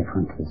have our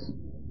differences.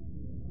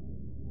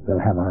 We'll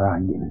have our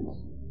arguments.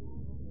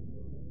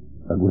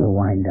 But we'll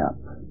wind up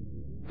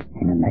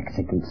in a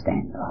Mexican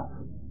standoff.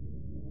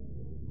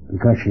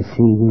 Because you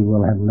see, we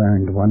will have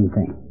learned one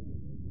thing.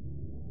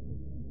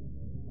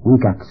 We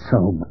got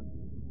sober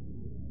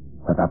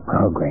with a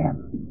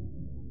program,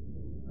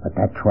 but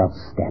that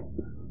 12th step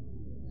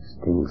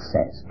still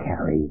says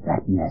carry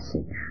that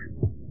message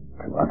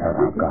to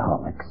other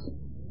alcoholics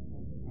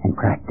and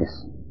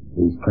practice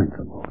these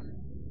principles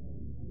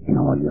in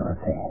all your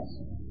affairs.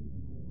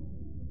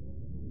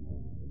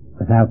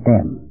 Without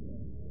them,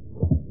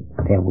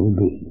 there will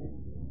be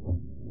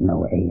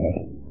no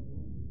AA.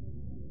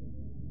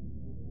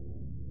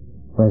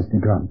 Where's the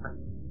drunk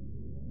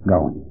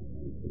going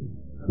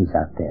who's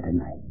out there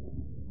tonight?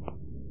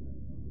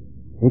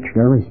 It's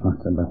your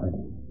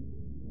responsibility.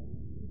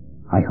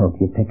 I hope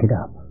you pick it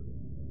up.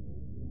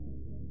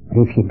 But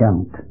if you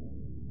don't,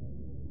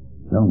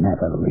 you'll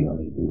never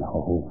really be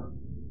whole.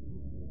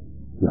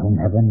 You'll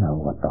never know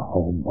what the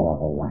whole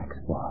ball of wax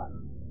was.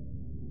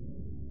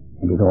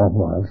 And it all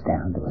boils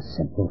down to a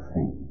simple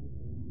thing.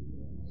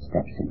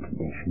 Steps and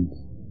traditions.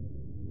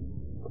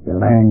 You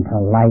learn to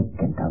like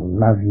and to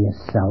love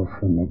yourself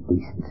in the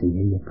decency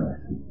of your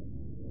person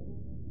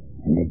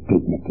and the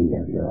dignity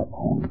of your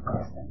own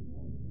person.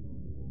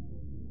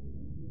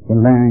 You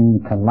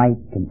learn to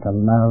like and to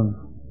love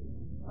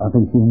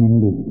other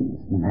human beings,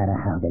 no matter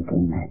how they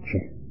came at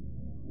you.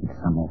 And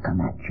some will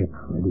come at you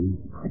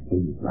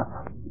pretty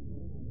rough.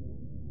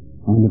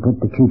 When you put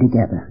the two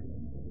together,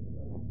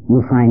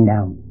 you'll find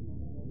out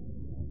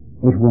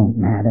it won't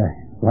matter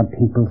what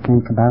people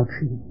think about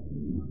you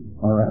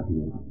or of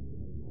you.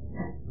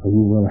 For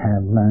you will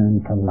have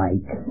learned to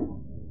like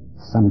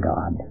some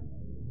God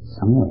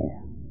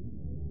somewhere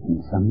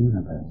in some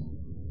universe.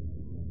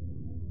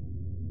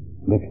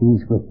 And if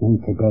He's with me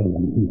today,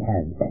 and He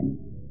has been,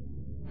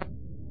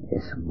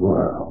 this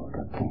world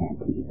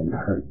can't even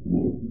hurt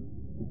me.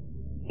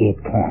 It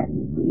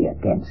can be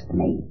against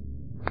me,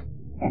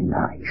 and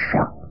I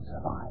shall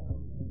survive.